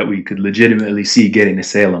about teams that we could legitimately see getting to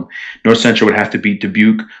Salem. North Central would have to beat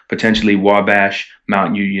Dubuque, potentially Wabash,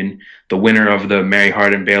 Mount Union, the winner of the Mary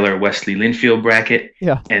Hardin Baylor Wesley Linfield bracket,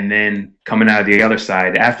 and then coming out of the other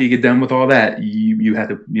side, after you get done with all that, you have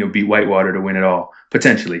to beat Whitewater to win it all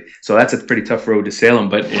potentially. So that's a pretty tough road to Salem,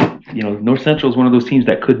 but North Central is one of those teams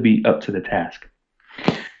that could be up to the task.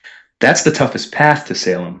 That's the toughest path to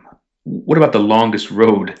Salem. What about the longest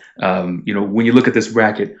road? When you look at this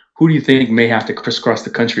bracket, who do you think may have to crisscross the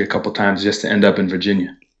country a couple times just to end up in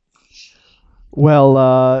Virginia?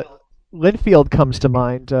 Well, Linfield comes to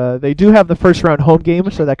mind. They do have the first round home game,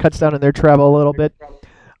 so that cuts down on their travel a little bit.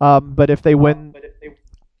 But if they win,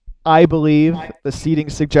 I believe the seeding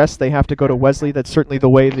suggests they have to go to Wesley. That's certainly the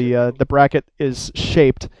way the bracket is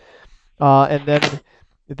shaped. And then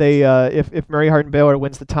they, if Mary Hardin Baylor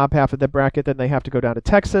wins the top half of the bracket, then they have to go down to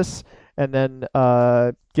Texas and then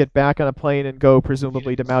get back on a plane and go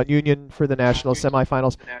presumably to Mount Union for the national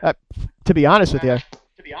semifinals. To be honest with you,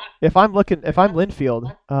 if I'm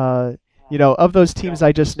Linfield, of those teams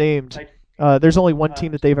I just named, there's only one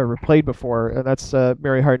team that they've ever played before, and that's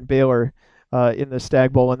Mary Hardin Baylor in the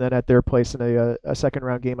Stag Bowl, and then at their place in a second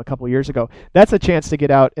round game a couple years ago. That's a chance to get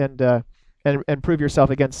out and prove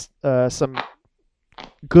yourself against some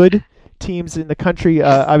good teams in the country.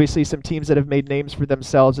 Obviously, some teams that have made names for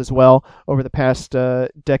themselves as well over the past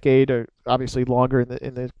decade, or obviously longer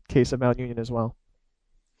in the case of Mount Union as well.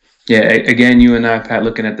 Yeah, again, you and I, Pat,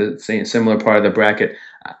 looking at the same similar part of the bracket,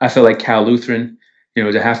 I feel like Cal Lutheran,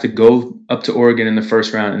 to have to go up to Oregon in the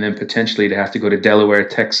first round and then potentially to have to go to Delaware,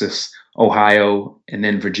 Texas, Ohio, and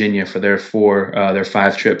then Virginia for their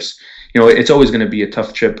 5 trips. It's always going to be a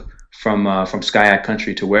tough trip from Sky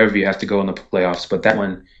Country to wherever you have to go in the playoffs. But that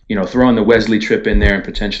one, throwing the Wesley trip in there and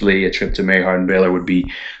potentially a trip to Mary Hardin Baylor would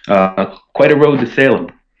be quite a road to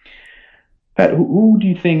Salem. Pat, who do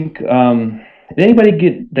you think? Did anybody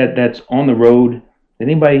get that's on the road? Did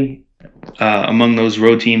anybody among those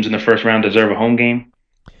road teams in the first round deserve a home game?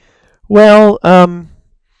 Well, I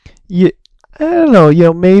don't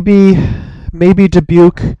know. Maybe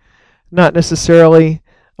Dubuque, not necessarily.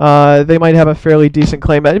 They might have a fairly decent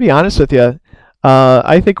claim. But to be honest with you,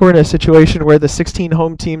 I think we're in a situation where the 16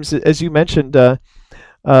 home teams, as you mentioned, are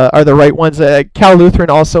the right ones. Cal Lutheran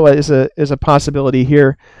also is a possibility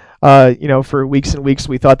here. For weeks and weeks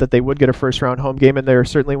we thought that they would get a first-round home game, and they're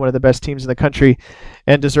certainly one of the best teams in the country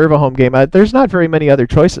and deserve a home game. There's not very many other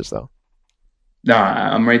choices, though. No,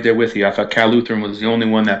 I'm right there with you. I thought Cal Lutheran was the only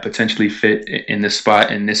one that potentially fit in this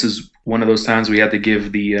spot, and this is one of those times we have to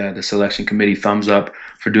give the selection committee thumbs up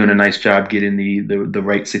for doing a nice job getting the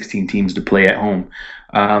right 16 teams to play at home.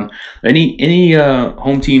 Any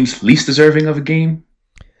home teams least deserving of a game?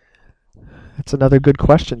 That's another good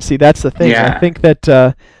question. See, that's the thing. Yeah. I think that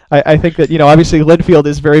obviously Linfield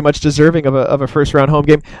is very much deserving of a first round home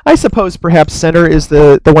game. I suppose perhaps Center is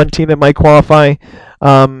the one team that might qualify.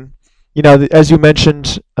 As you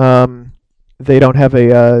mentioned, they don't have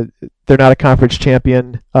they're not a conference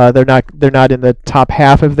champion. They're not in the top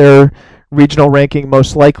half of their regional ranking,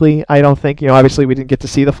 most likely. I don't think. Obviously we didn't get to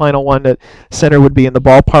see the final one. That Center would be in the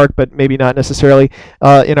ballpark, but maybe not necessarily.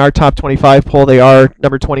 In our top 25 poll, they are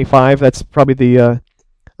number 25. That's probably the.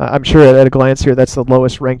 I'm sure at a glance here, that's the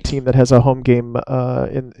lowest ranked team that has a home game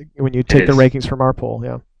when you take the rankings from our poll.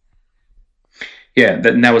 Yeah. Yeah,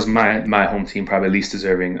 that was my home team, probably least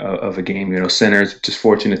deserving of a game. Center's just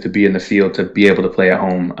fortunate to be in the field to be able to play at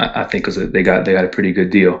home. I think because they got a pretty good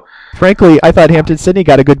deal. Frankly, I thought Hampton-Sydney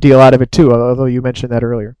got a good deal out of it too, although you mentioned that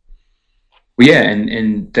earlier. Well, yeah,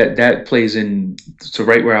 and that plays in to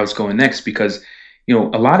right where I was going next, because a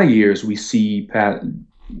lot of years we see, Pat,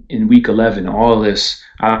 in week 11 all this,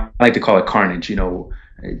 I like to call it carnage.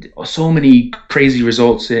 So many crazy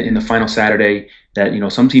results in the final Saturday that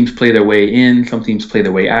some teams play their way in, some teams play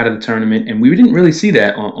their way out of the tournament, and we didn't really see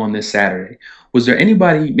that on this Saturday. Was there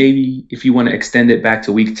anybody, maybe if you want to extend it back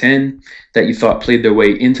to week 10, that you thought played their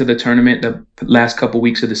way into the tournament the last couple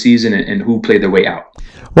weeks of the season, and who played their way out?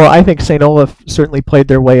 Well, I think St. Olaf certainly played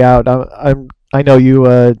their way out. I know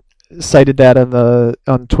you cited that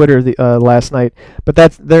on Twitter last night, but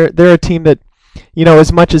they're a team that,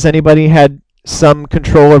 as much as anybody had some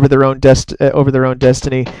control over their own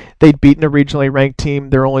destiny. They'd beaten a regionally ranked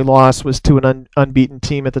team. Their only loss was to an unbeaten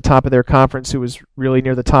team at the top of their conference, who was really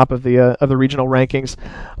near the top of the regional rankings.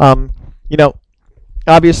 You know,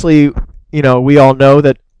 Obviously, we all know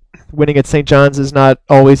that winning at St. John's is not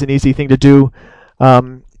always an easy thing to do.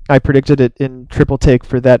 I predicted it in Triple Take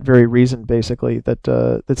for that very reason, basically,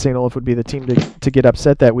 that St. Olaf would be the team to get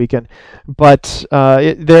upset that weekend. But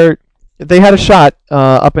they had a shot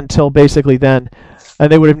up until basically then,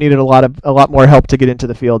 and they would have needed a lot more help to get into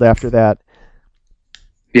the field after that.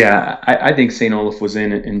 Yeah, I think St. Olaf was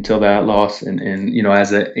in until that loss, and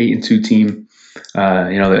as an 8-2 team,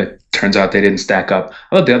 that turns out they didn't stack up.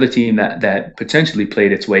 I thought the other team that potentially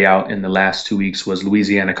played its way out in the last 2 weeks was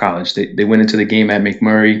Louisiana College. They went into the game at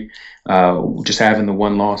McMurray, just having the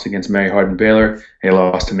one loss against Mary Hardin Baylor. They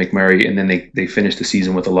lost to McMurray, and then they finished the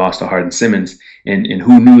season with a loss to Hardin Simmons. And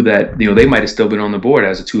who knew that they might have still been on the board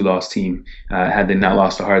as a 2-loss team had they not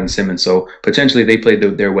lost to Hardin Simmons. So potentially they played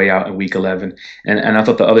their way out in week 11. And I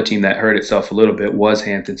thought the other team that hurt itself a little bit was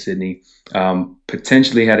Hampton-Sydney.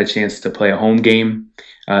 Potentially had a chance to play a home game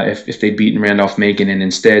if they'd beaten Randolph-Macon, and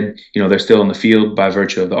instead, they're still in the field by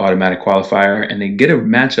virtue of the automatic qualifier, and they get a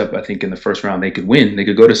matchup. I think in the first round they could win. They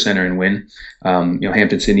could go to Center and win.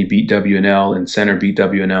 Hampton-Sydney beat W&L, and Center beat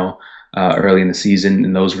W&L early in the season,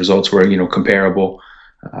 and those results were comparable.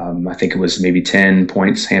 I think it was maybe 10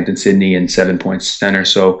 points Hampton-Sydney and 7 points Center.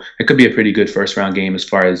 So it could be a pretty good first round game as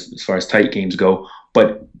far as tight games go.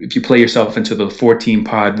 But if you play yourself into the 14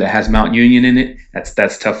 pod that has Mount Union in it,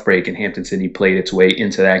 that's tough break. And Hampton-Sydney played its way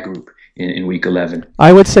into that group in week 11.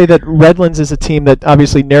 I would say that Redlands is a team that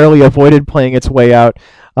obviously narrowly avoided playing its way out.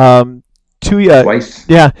 Twice.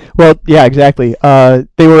 Yeah. Well, yeah, exactly.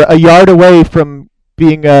 They were a yard away from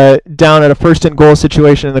being down at a first and goal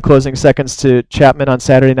situation in the closing seconds to Chapman on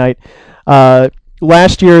Saturday night.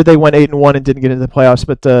 Last year they went 8-1 and didn't get into the playoffs,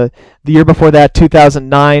 but the year before that,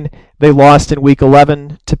 2009, they lost in week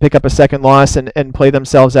 11 to pick up a second loss and play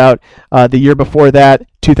themselves out. The year before that,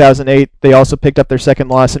 2008, they also picked up their second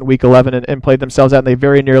loss in week 11 and played themselves out, and they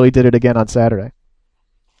very nearly did it again on Saturday.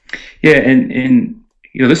 Yeah, and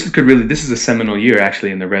this is a seminal year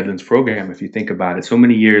actually in the Redlands program if you think about it. So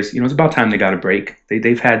many years, it's about time they got a break.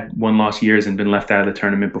 They've had one-loss years and been left out of the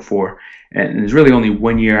tournament before, and there's really only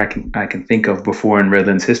 1 year I can think of before in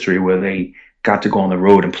Redlands history where they got to go on the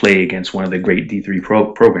road and play against one of the great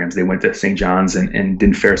D3 programs. They went to St. John's and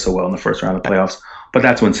didn't fare so well in the first round of the playoffs, but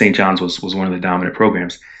that's when St. John's was one of the dominant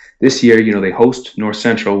programs. This year, they host North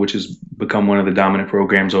Central, which has become one of the dominant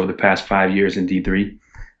programs over the past 5 years in D3.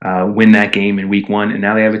 Win that game in week 1, and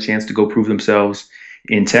now they have a chance to go prove themselves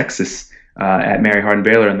in Texas at Mary Hardin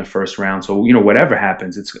Baylor in the first round. So whatever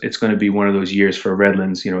happens, it's going to be one of those years for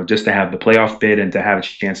Redlands. Just to have the playoff bid and to have a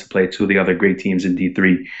chance to play two of the other great teams in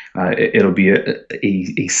D3. It'll be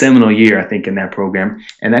a seminal year, I think, in that program,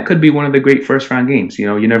 and that could be one of the great first round games.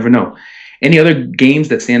 You never know. Any other games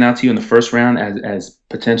that stand out to you in the first round as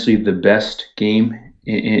potentially the best game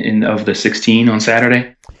in of the 16 on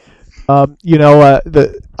Saturday?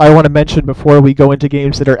 I want to mention before we go into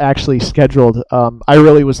games that are actually scheduled, I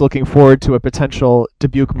really was looking forward to a potential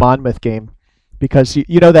Dubuque-Monmouth game because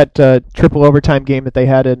that triple overtime game that they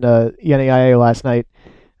had in NAIA last night,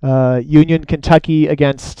 Union Kentucky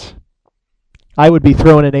against, I would be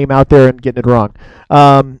throwing a name out there and getting it wrong.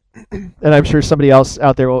 And I'm sure somebody else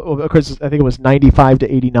out there will, of course, I think it was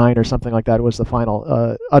 95-89 or something like that was the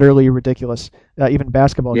final. Utterly ridiculous, even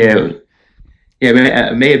basketball. Yeah. Game. Yeah,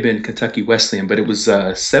 it may have been Kentucky Wesleyan, but it was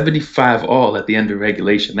 75-all at the end of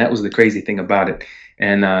regulation. That was the crazy thing about it.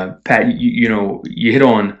 And Pat, you hit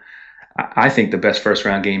on, I think the best first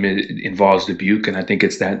round game involves Dubuque, and I think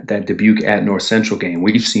it's that Dubuque at North Central game.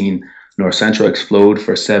 We've seen North Central explode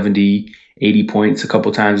for 70, 80 points a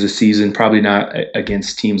couple times this season, probably not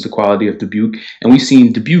against teams the quality of Dubuque. And we've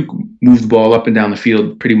seen Dubuque move the ball up and down the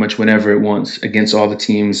field pretty much whenever it wants against all the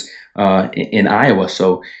teams in Iowa.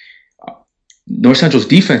 So North Central's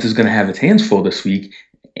defense is going to have its hands full this week,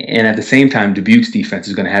 and at the same time, Dubuque's defense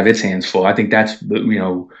is going to have its hands full. I think that's,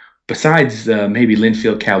 besides maybe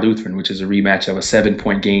Linfield-Cal Lutheran, which is a rematch of a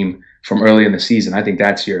 7-point game from early in the season, I think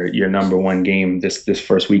that's your number one game this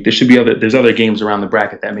first week. There's other games around the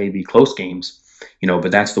bracket that may be close games,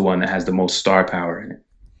 but that's the one that has the most star power in it.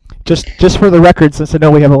 Just for the record, since I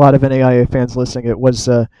know we have a lot of NAIA fans listening, it was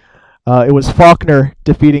It was Faulkner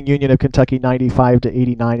defeating Union of Kentucky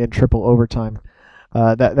 95-89 in triple overtime.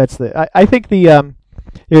 That's the. I think the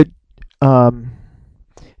it I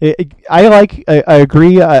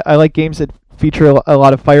agree. I like games that feature a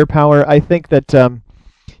lot of firepower. I think that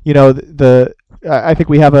I think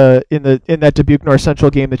we have in that Dubuque North Central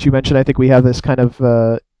game that you mentioned. I think we have this kind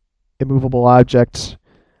of immovable object.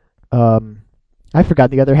 I forgot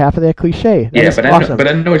the other half of that cliche. That Yeah, awesome. but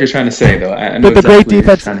I know what you're trying to say, though. I know The great exactly what you're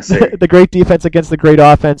defense, trying to say. the great defense against the great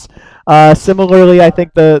offense. Similarly, I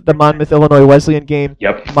think the Monmouth Illinois Wesleyan game.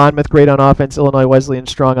 Yep, Monmouth great on offense, Illinois Wesleyan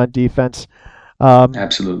strong on defense.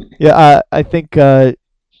 absolutely. Yeah, I think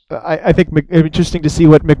interesting to see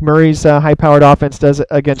what McMurray's high-powered offense does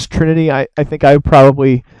against Trinity. I think I would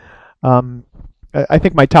probably, I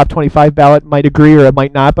think my top 25 ballot might agree or it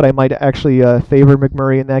might not, but I might actually favor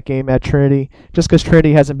McMurray in that game at Trinity, just because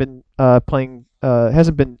Trinity hasn't been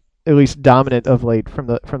hasn't been at least dominant of late from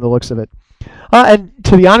the looks of it. And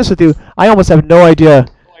to be honest with you, I almost have no idea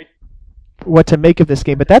what to make of this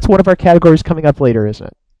game, but that's one of our categories coming up later, isn't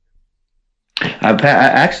it?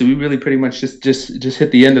 Actually, we really pretty much just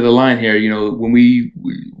hit the end of the line here. When we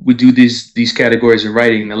do these categories in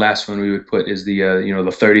writing, the last one we would put is the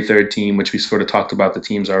the 33rd team, which we sort of talked about the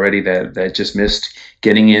teams already that just missed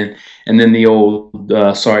getting in, and then the old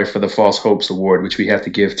sorry for the false hopes award, which we have to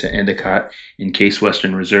give to Endicott and Case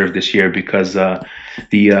Western Reserve this year because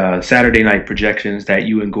the Saturday night projections that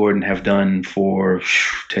you and Gordon have done for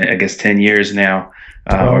 10 years now,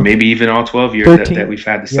 or maybe even all 12 years that we've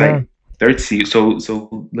had the site. Yeah. Third seed. So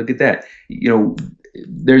look at that.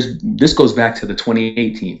 This goes back to the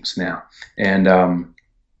 28 teams now, and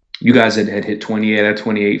you guys had hit 28 out of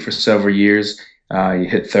 28 for several years. You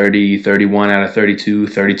hit 30, 31 out of 32,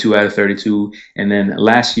 32 out of 32, and then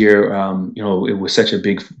last year, it was such a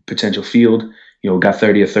big potential field. Got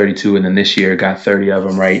 30 of 32, and then this year got 30 of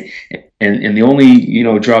them right. And the only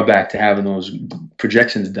drawback to having those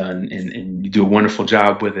projections done, and you do a wonderful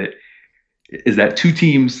job with it, is that two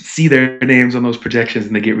teams see their names on those projections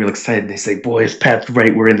and they get real excited. They say, boys, Pat's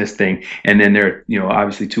right, we're in this thing. And then there are,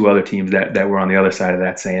 obviously two other teams that were on the other side of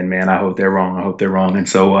that saying, man, I hope they're wrong. I hope they're wrong. And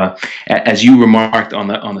so as you remarked on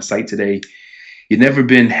the site today, you've never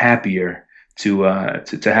been happier to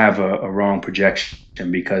have a wrong projection,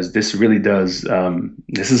 because this really does.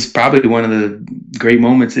 This is probably one of the great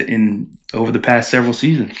moments over the past several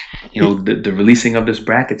seasons. The releasing of this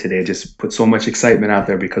bracket today just put so much excitement out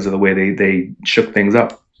there because of the way they shook things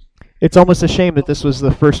up. It's almost a shame that this was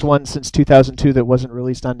the first one since 2002 that wasn't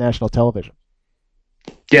released on national television.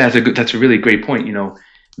 Yeah, that's a really great point.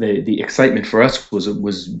 The excitement for us was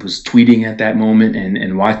tweeting at that moment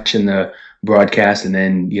and watching the broadcast, and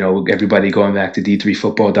then everybody going back to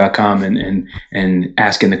d3football.com and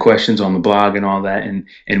asking the questions on the blog and all that,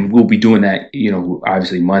 and we'll be doing that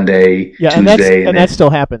obviously Monday, Tuesday, and that still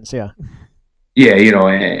happens. Yeah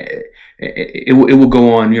it will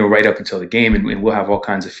go on right up until the game, and we'll have all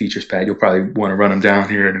kinds of features. Pat, you'll probably want to run them down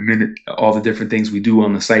here in a minute, all the different things we do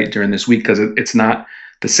on the site during this week, because it's not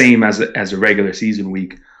the same as a regular season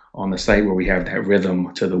week on the site where we have that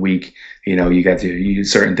rhythm to the week. You got you do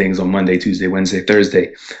certain things on Monday, Tuesday, Wednesday,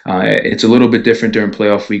 Thursday. It's a little bit different during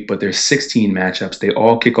playoff week, but there's 16 matchups. They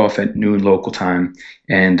all kick off at noon local time.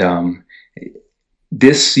 And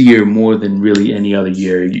this year, more than really any other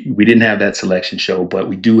year, we didn't have that selection show, but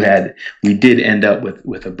we did end up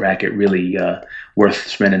with a bracket really worth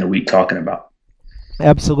spending a week talking about.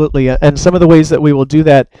 Absolutely. And some of the ways that we will do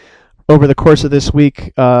that over the course of this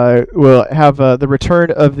week, we'll have the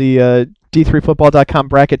return of the D3Football.com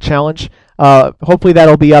bracket challenge. Hopefully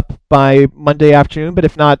that'll be up by Monday afternoon, but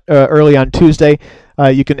if not, early on Tuesday.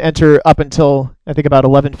 You can enter up until, I think, about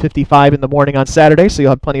 11:55 in the morning on Saturday, so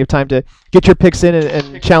you'll have plenty of time to get your picks in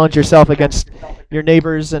and challenge yourself against your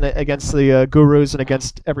neighbors and against the gurus and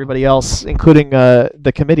against everybody else, including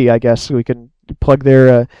the committee, I guess. We can plug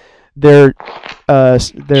their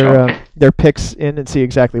picks in and see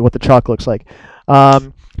exactly what the chalk looks like.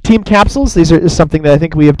 Team capsules, these is something that I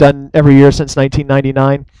think we have done every year since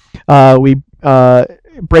 1999. We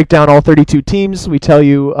break down all 32 teams. We tell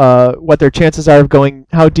you what their chances are of going,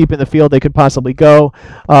 how deep in the field they could possibly go,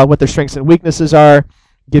 what their strengths and weaknesses are,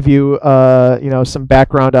 give you some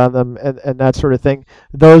background on them and that sort of thing.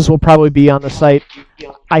 Those will probably be on the site.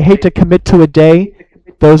 I hate to commit to a day.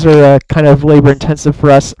 Those are kind of labor intensive for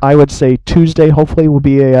us. I would say Tuesday hopefully will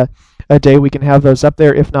be a day we can have those up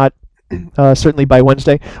there. If not, certainly by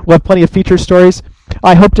Wednesday. We'll have plenty of feature stories.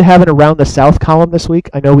 I hope to have an Around the South column this week.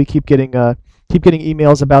 I know we keep getting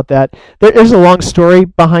emails about that. There's a long story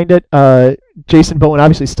behind it. Jason Bowen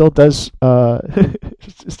obviously still does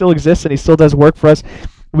still exists, and he still does work for us.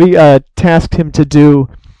 We tasked him to do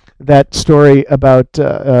that story about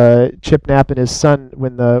Chip Knapp and his son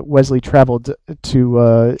when Wesley traveled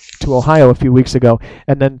to Ohio a few weeks ago,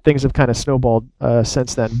 and then things have kind of snowballed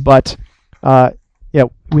since then. But yeah,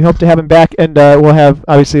 we hope to have him back, and we'll have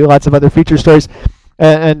obviously lots of other feature stories,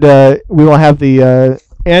 and we will have the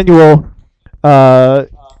annual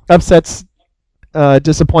upsets,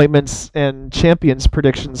 disappointments, and champions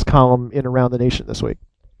predictions column in Around the Nation this week.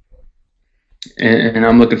 And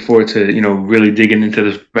I'm looking forward to really digging into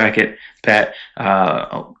this bracket, Pat.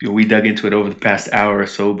 We dug into it over the past hour or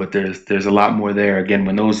so, but there's a lot more there. Again,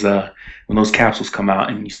 when those capsules come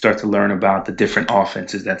out and you start to learn about the different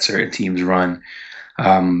offenses that certain teams run,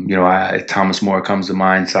 Thomas More comes to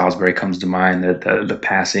mind, Salisbury comes to mind, the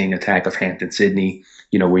passing attack of Hampton-Sydney.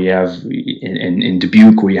 Where you have in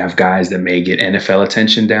Dubuque, where you have guys that may get NFL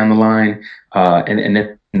attention down the line, and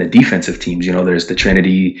then the defensive teams, there's the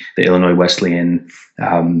Trinity, the Illinois Wesleyan,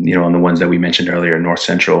 and the ones that we mentioned earlier, North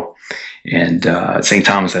Central, and St.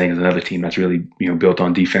 Thomas, I think, is another team that's really built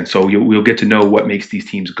on defense. So we'll get to know what makes these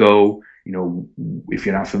teams go. If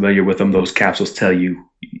you're not familiar with them, those capsules tell you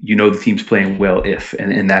the team's playing well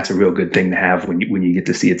and that's a real good thing to have when you get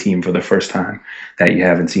to see a team for the first time that you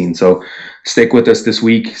haven't seen. So stick with us this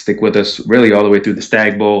week. Stick with us really all the way through the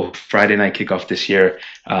Stag Bowl, Friday night kickoff this year.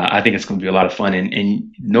 I think it's going to be a lot of fun,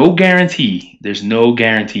 and no guarantee. There's no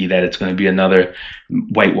guarantee that it's going to be another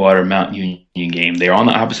Whitewater Mount Union game. They're on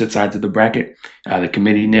the opposite sides of the bracket. The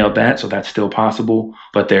committee nailed that, so that's still possible.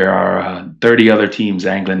 But there are 30 other teams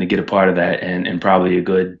angling to get a part of that, and probably a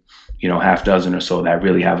good half dozen or so that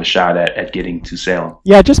really have a shot at getting to Salem.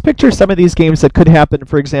 Yeah, just picture some of these games that could happen,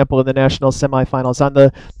 for example, in the national semifinals on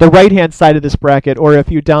the right-hand side of this bracket, or if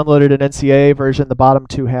you downloaded an NCAA version, the bottom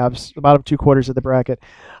two quarters of the bracket.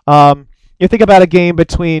 You think about a game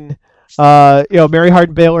between Mary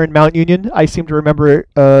Hardin-Baylor and Mount Union. I seem to remember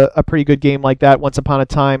a pretty good game like that once upon a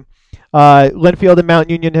time. Linfield and Mount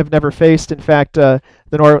Union have never faced. In fact, the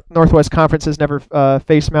Northwest Conference has never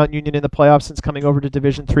faced Mount Union in the playoffs since coming over to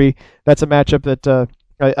Division III. That's a matchup that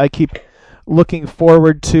I keep looking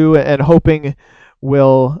forward to and hoping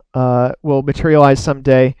will materialize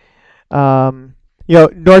someday.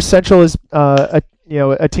 North Central is a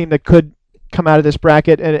team that could come out of this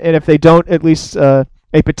bracket, and if they don't, at least a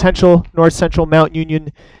potential North Central Mount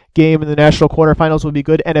Union game in the national quarterfinals would be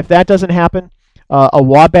good. And if that doesn't happen, a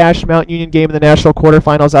Wabash Mount Union game in the national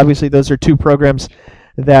quarterfinals. Obviously, those are two programs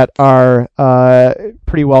that are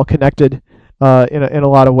pretty well connected in a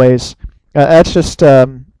lot of ways. That's just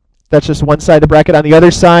one side of the bracket. On the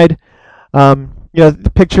other side,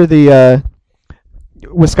 picture the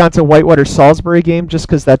Wisconsin Whitewater Salisbury game, just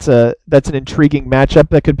because that's an intriguing matchup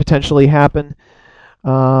that could potentially happen.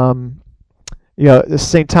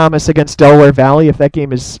 St. Thomas against Delaware Valley, if that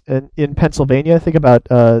game is in Pennsylvania. Think about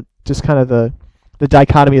just kind of the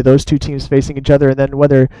dichotomy of those two teams facing each other, and then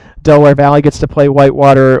whether Delaware Valley gets to play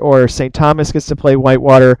Whitewater, or St. Thomas gets to play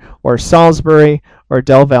Whitewater, or Salisbury, or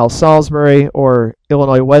Del Val Salisbury, or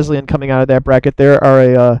Illinois Wesleyan coming out of that bracket. There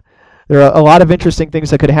are a lot of interesting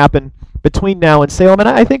things that could happen between now and Salem, and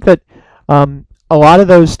I think that a lot of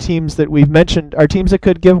those teams that we've mentioned are teams that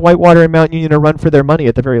could give Whitewater and Mount Union a run for their money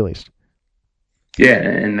at the very least. Yeah,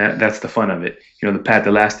 and that's the fun of it.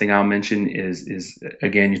 The last thing I'll mention is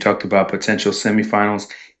again, you talked about potential semifinals.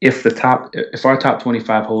 If our top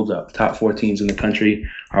 25 holds up, top 4 teams in the country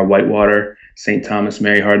are Whitewater, St. Thomas,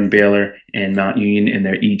 Mary Hardin-Baylor, and Mount Union, and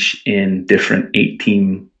they're each in different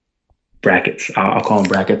 8-team brackets. I'll call them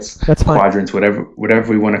brackets. That's fine. Quadrants, whatever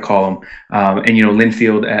we want to call them. And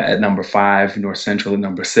Linfield at number 5, North Central at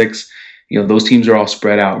number 6. Those teams are all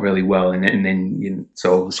spread out really well, and then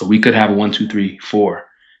so we could have a 1, 2, 3, 4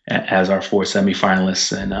 as our 4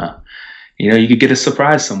 semifinalists, and you could get a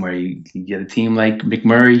surprise somewhere. You get a team like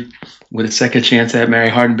McMurray with a second chance at Mary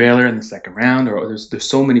Hardin-Baylor in the second round, or there's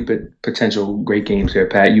so many potential great games here,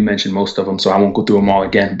 Pat. You mentioned most of them, so I won't go through them all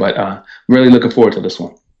again, but really looking forward to this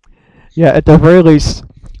one. Yeah, at the very least,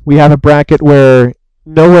 we have a bracket where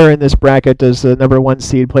nowhere in this bracket does the number 1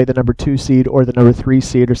 seed play the number 2 seed or the number 3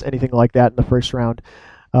 seed or anything like that in the first round.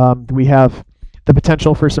 We have the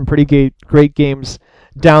potential for some pretty great games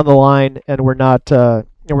down the line, and we're not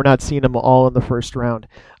seeing them all in the first round.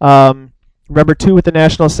 Remember, too, with the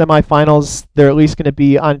national semifinals, they're at least going to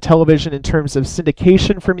be on television in terms of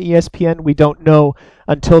syndication from ESPN. We don't know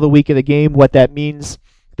until the week of the game what that means.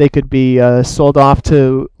 They could be sold off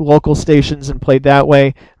to local stations and played that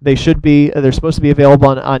way. They're supposed to be available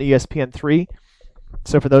on ESPN3.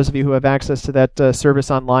 So for those of you who have access to that service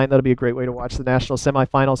online, that'll be a great way to watch the national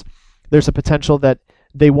semifinals. There's a potential that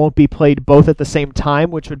they won't be played both at the same time,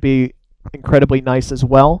 which would be incredibly nice as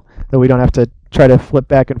well, though we don't have to try to flip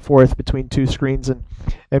back and forth between two screens and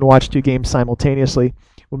watch two games simultaneously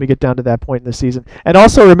when we get down to that point in the season. And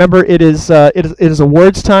also remember, it is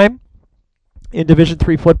awards time in Division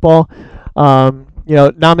III football.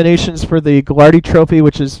 Nominations for the Ghilardi Trophy,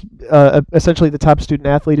 which is essentially the top student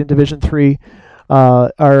athlete in Division III,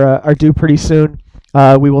 are due pretty soon.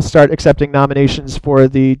 We will start accepting nominations for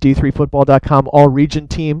the D3Football.com All-Region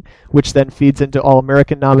team, which then feeds into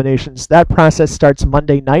All-American nominations. That process starts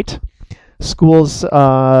Monday night. Schools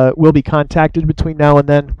will be contacted between now and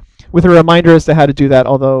then with a reminder as to how to do that,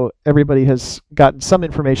 although everybody has gotten some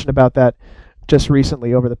information about that just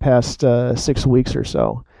recently over the past 6 weeks or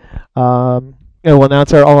so. We'll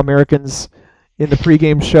announce our All-Americans in the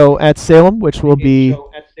pregame show at Salem, which will be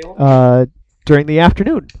during the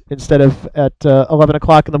afternoon instead of at 11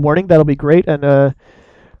 o'clock in the morning. That'll be great. And,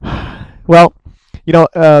 my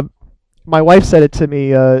wife said it to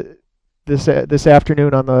me this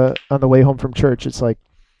afternoon on the way home from church. It's like,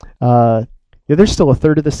 there's still a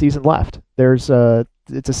third of the season left. It's a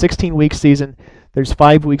 16-week season. There's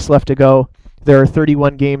 5 weeks left to go. There are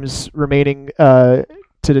 31 games remaining to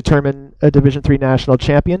determine a Division III national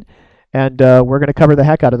champion, and we're going to cover the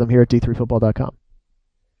heck out of them here at D3Football.com.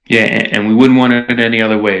 Yeah, and we wouldn't want it any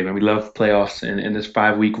other way. We love playoffs in this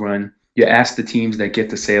 5-week run. You ask the teams that get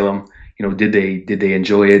to Salem, did they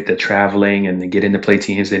enjoy it, the traveling, and they get in to play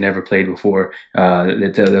teams they never played before?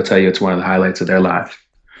 They'll tell you it's one of the highlights of their lives.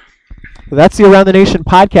 Well, that's the Around the Nation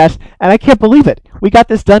podcast, and I can't believe it. We got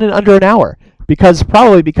this done in under an hour.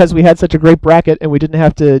 Probably because we had such a great bracket and we didn't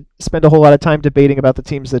have to spend a whole lot of time debating about the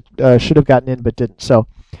teams that should have gotten in but didn't. So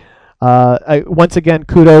once again,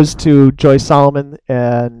 kudos to Joyce Solomon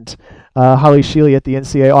and Holly Sheely at the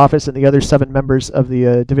NCAA office and the other 7 members of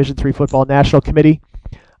the Division III Football National Committee.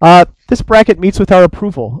 This bracket meets with our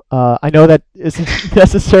approval. I know that isn't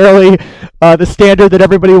necessarily the standard that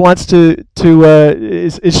everybody wants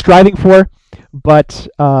is striving for, but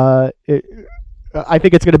I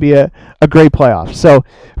think it's going to be a great playoff. So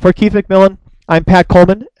for Keith McMillan, I'm Pat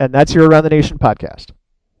Coleman, and that's your Around the Nation podcast.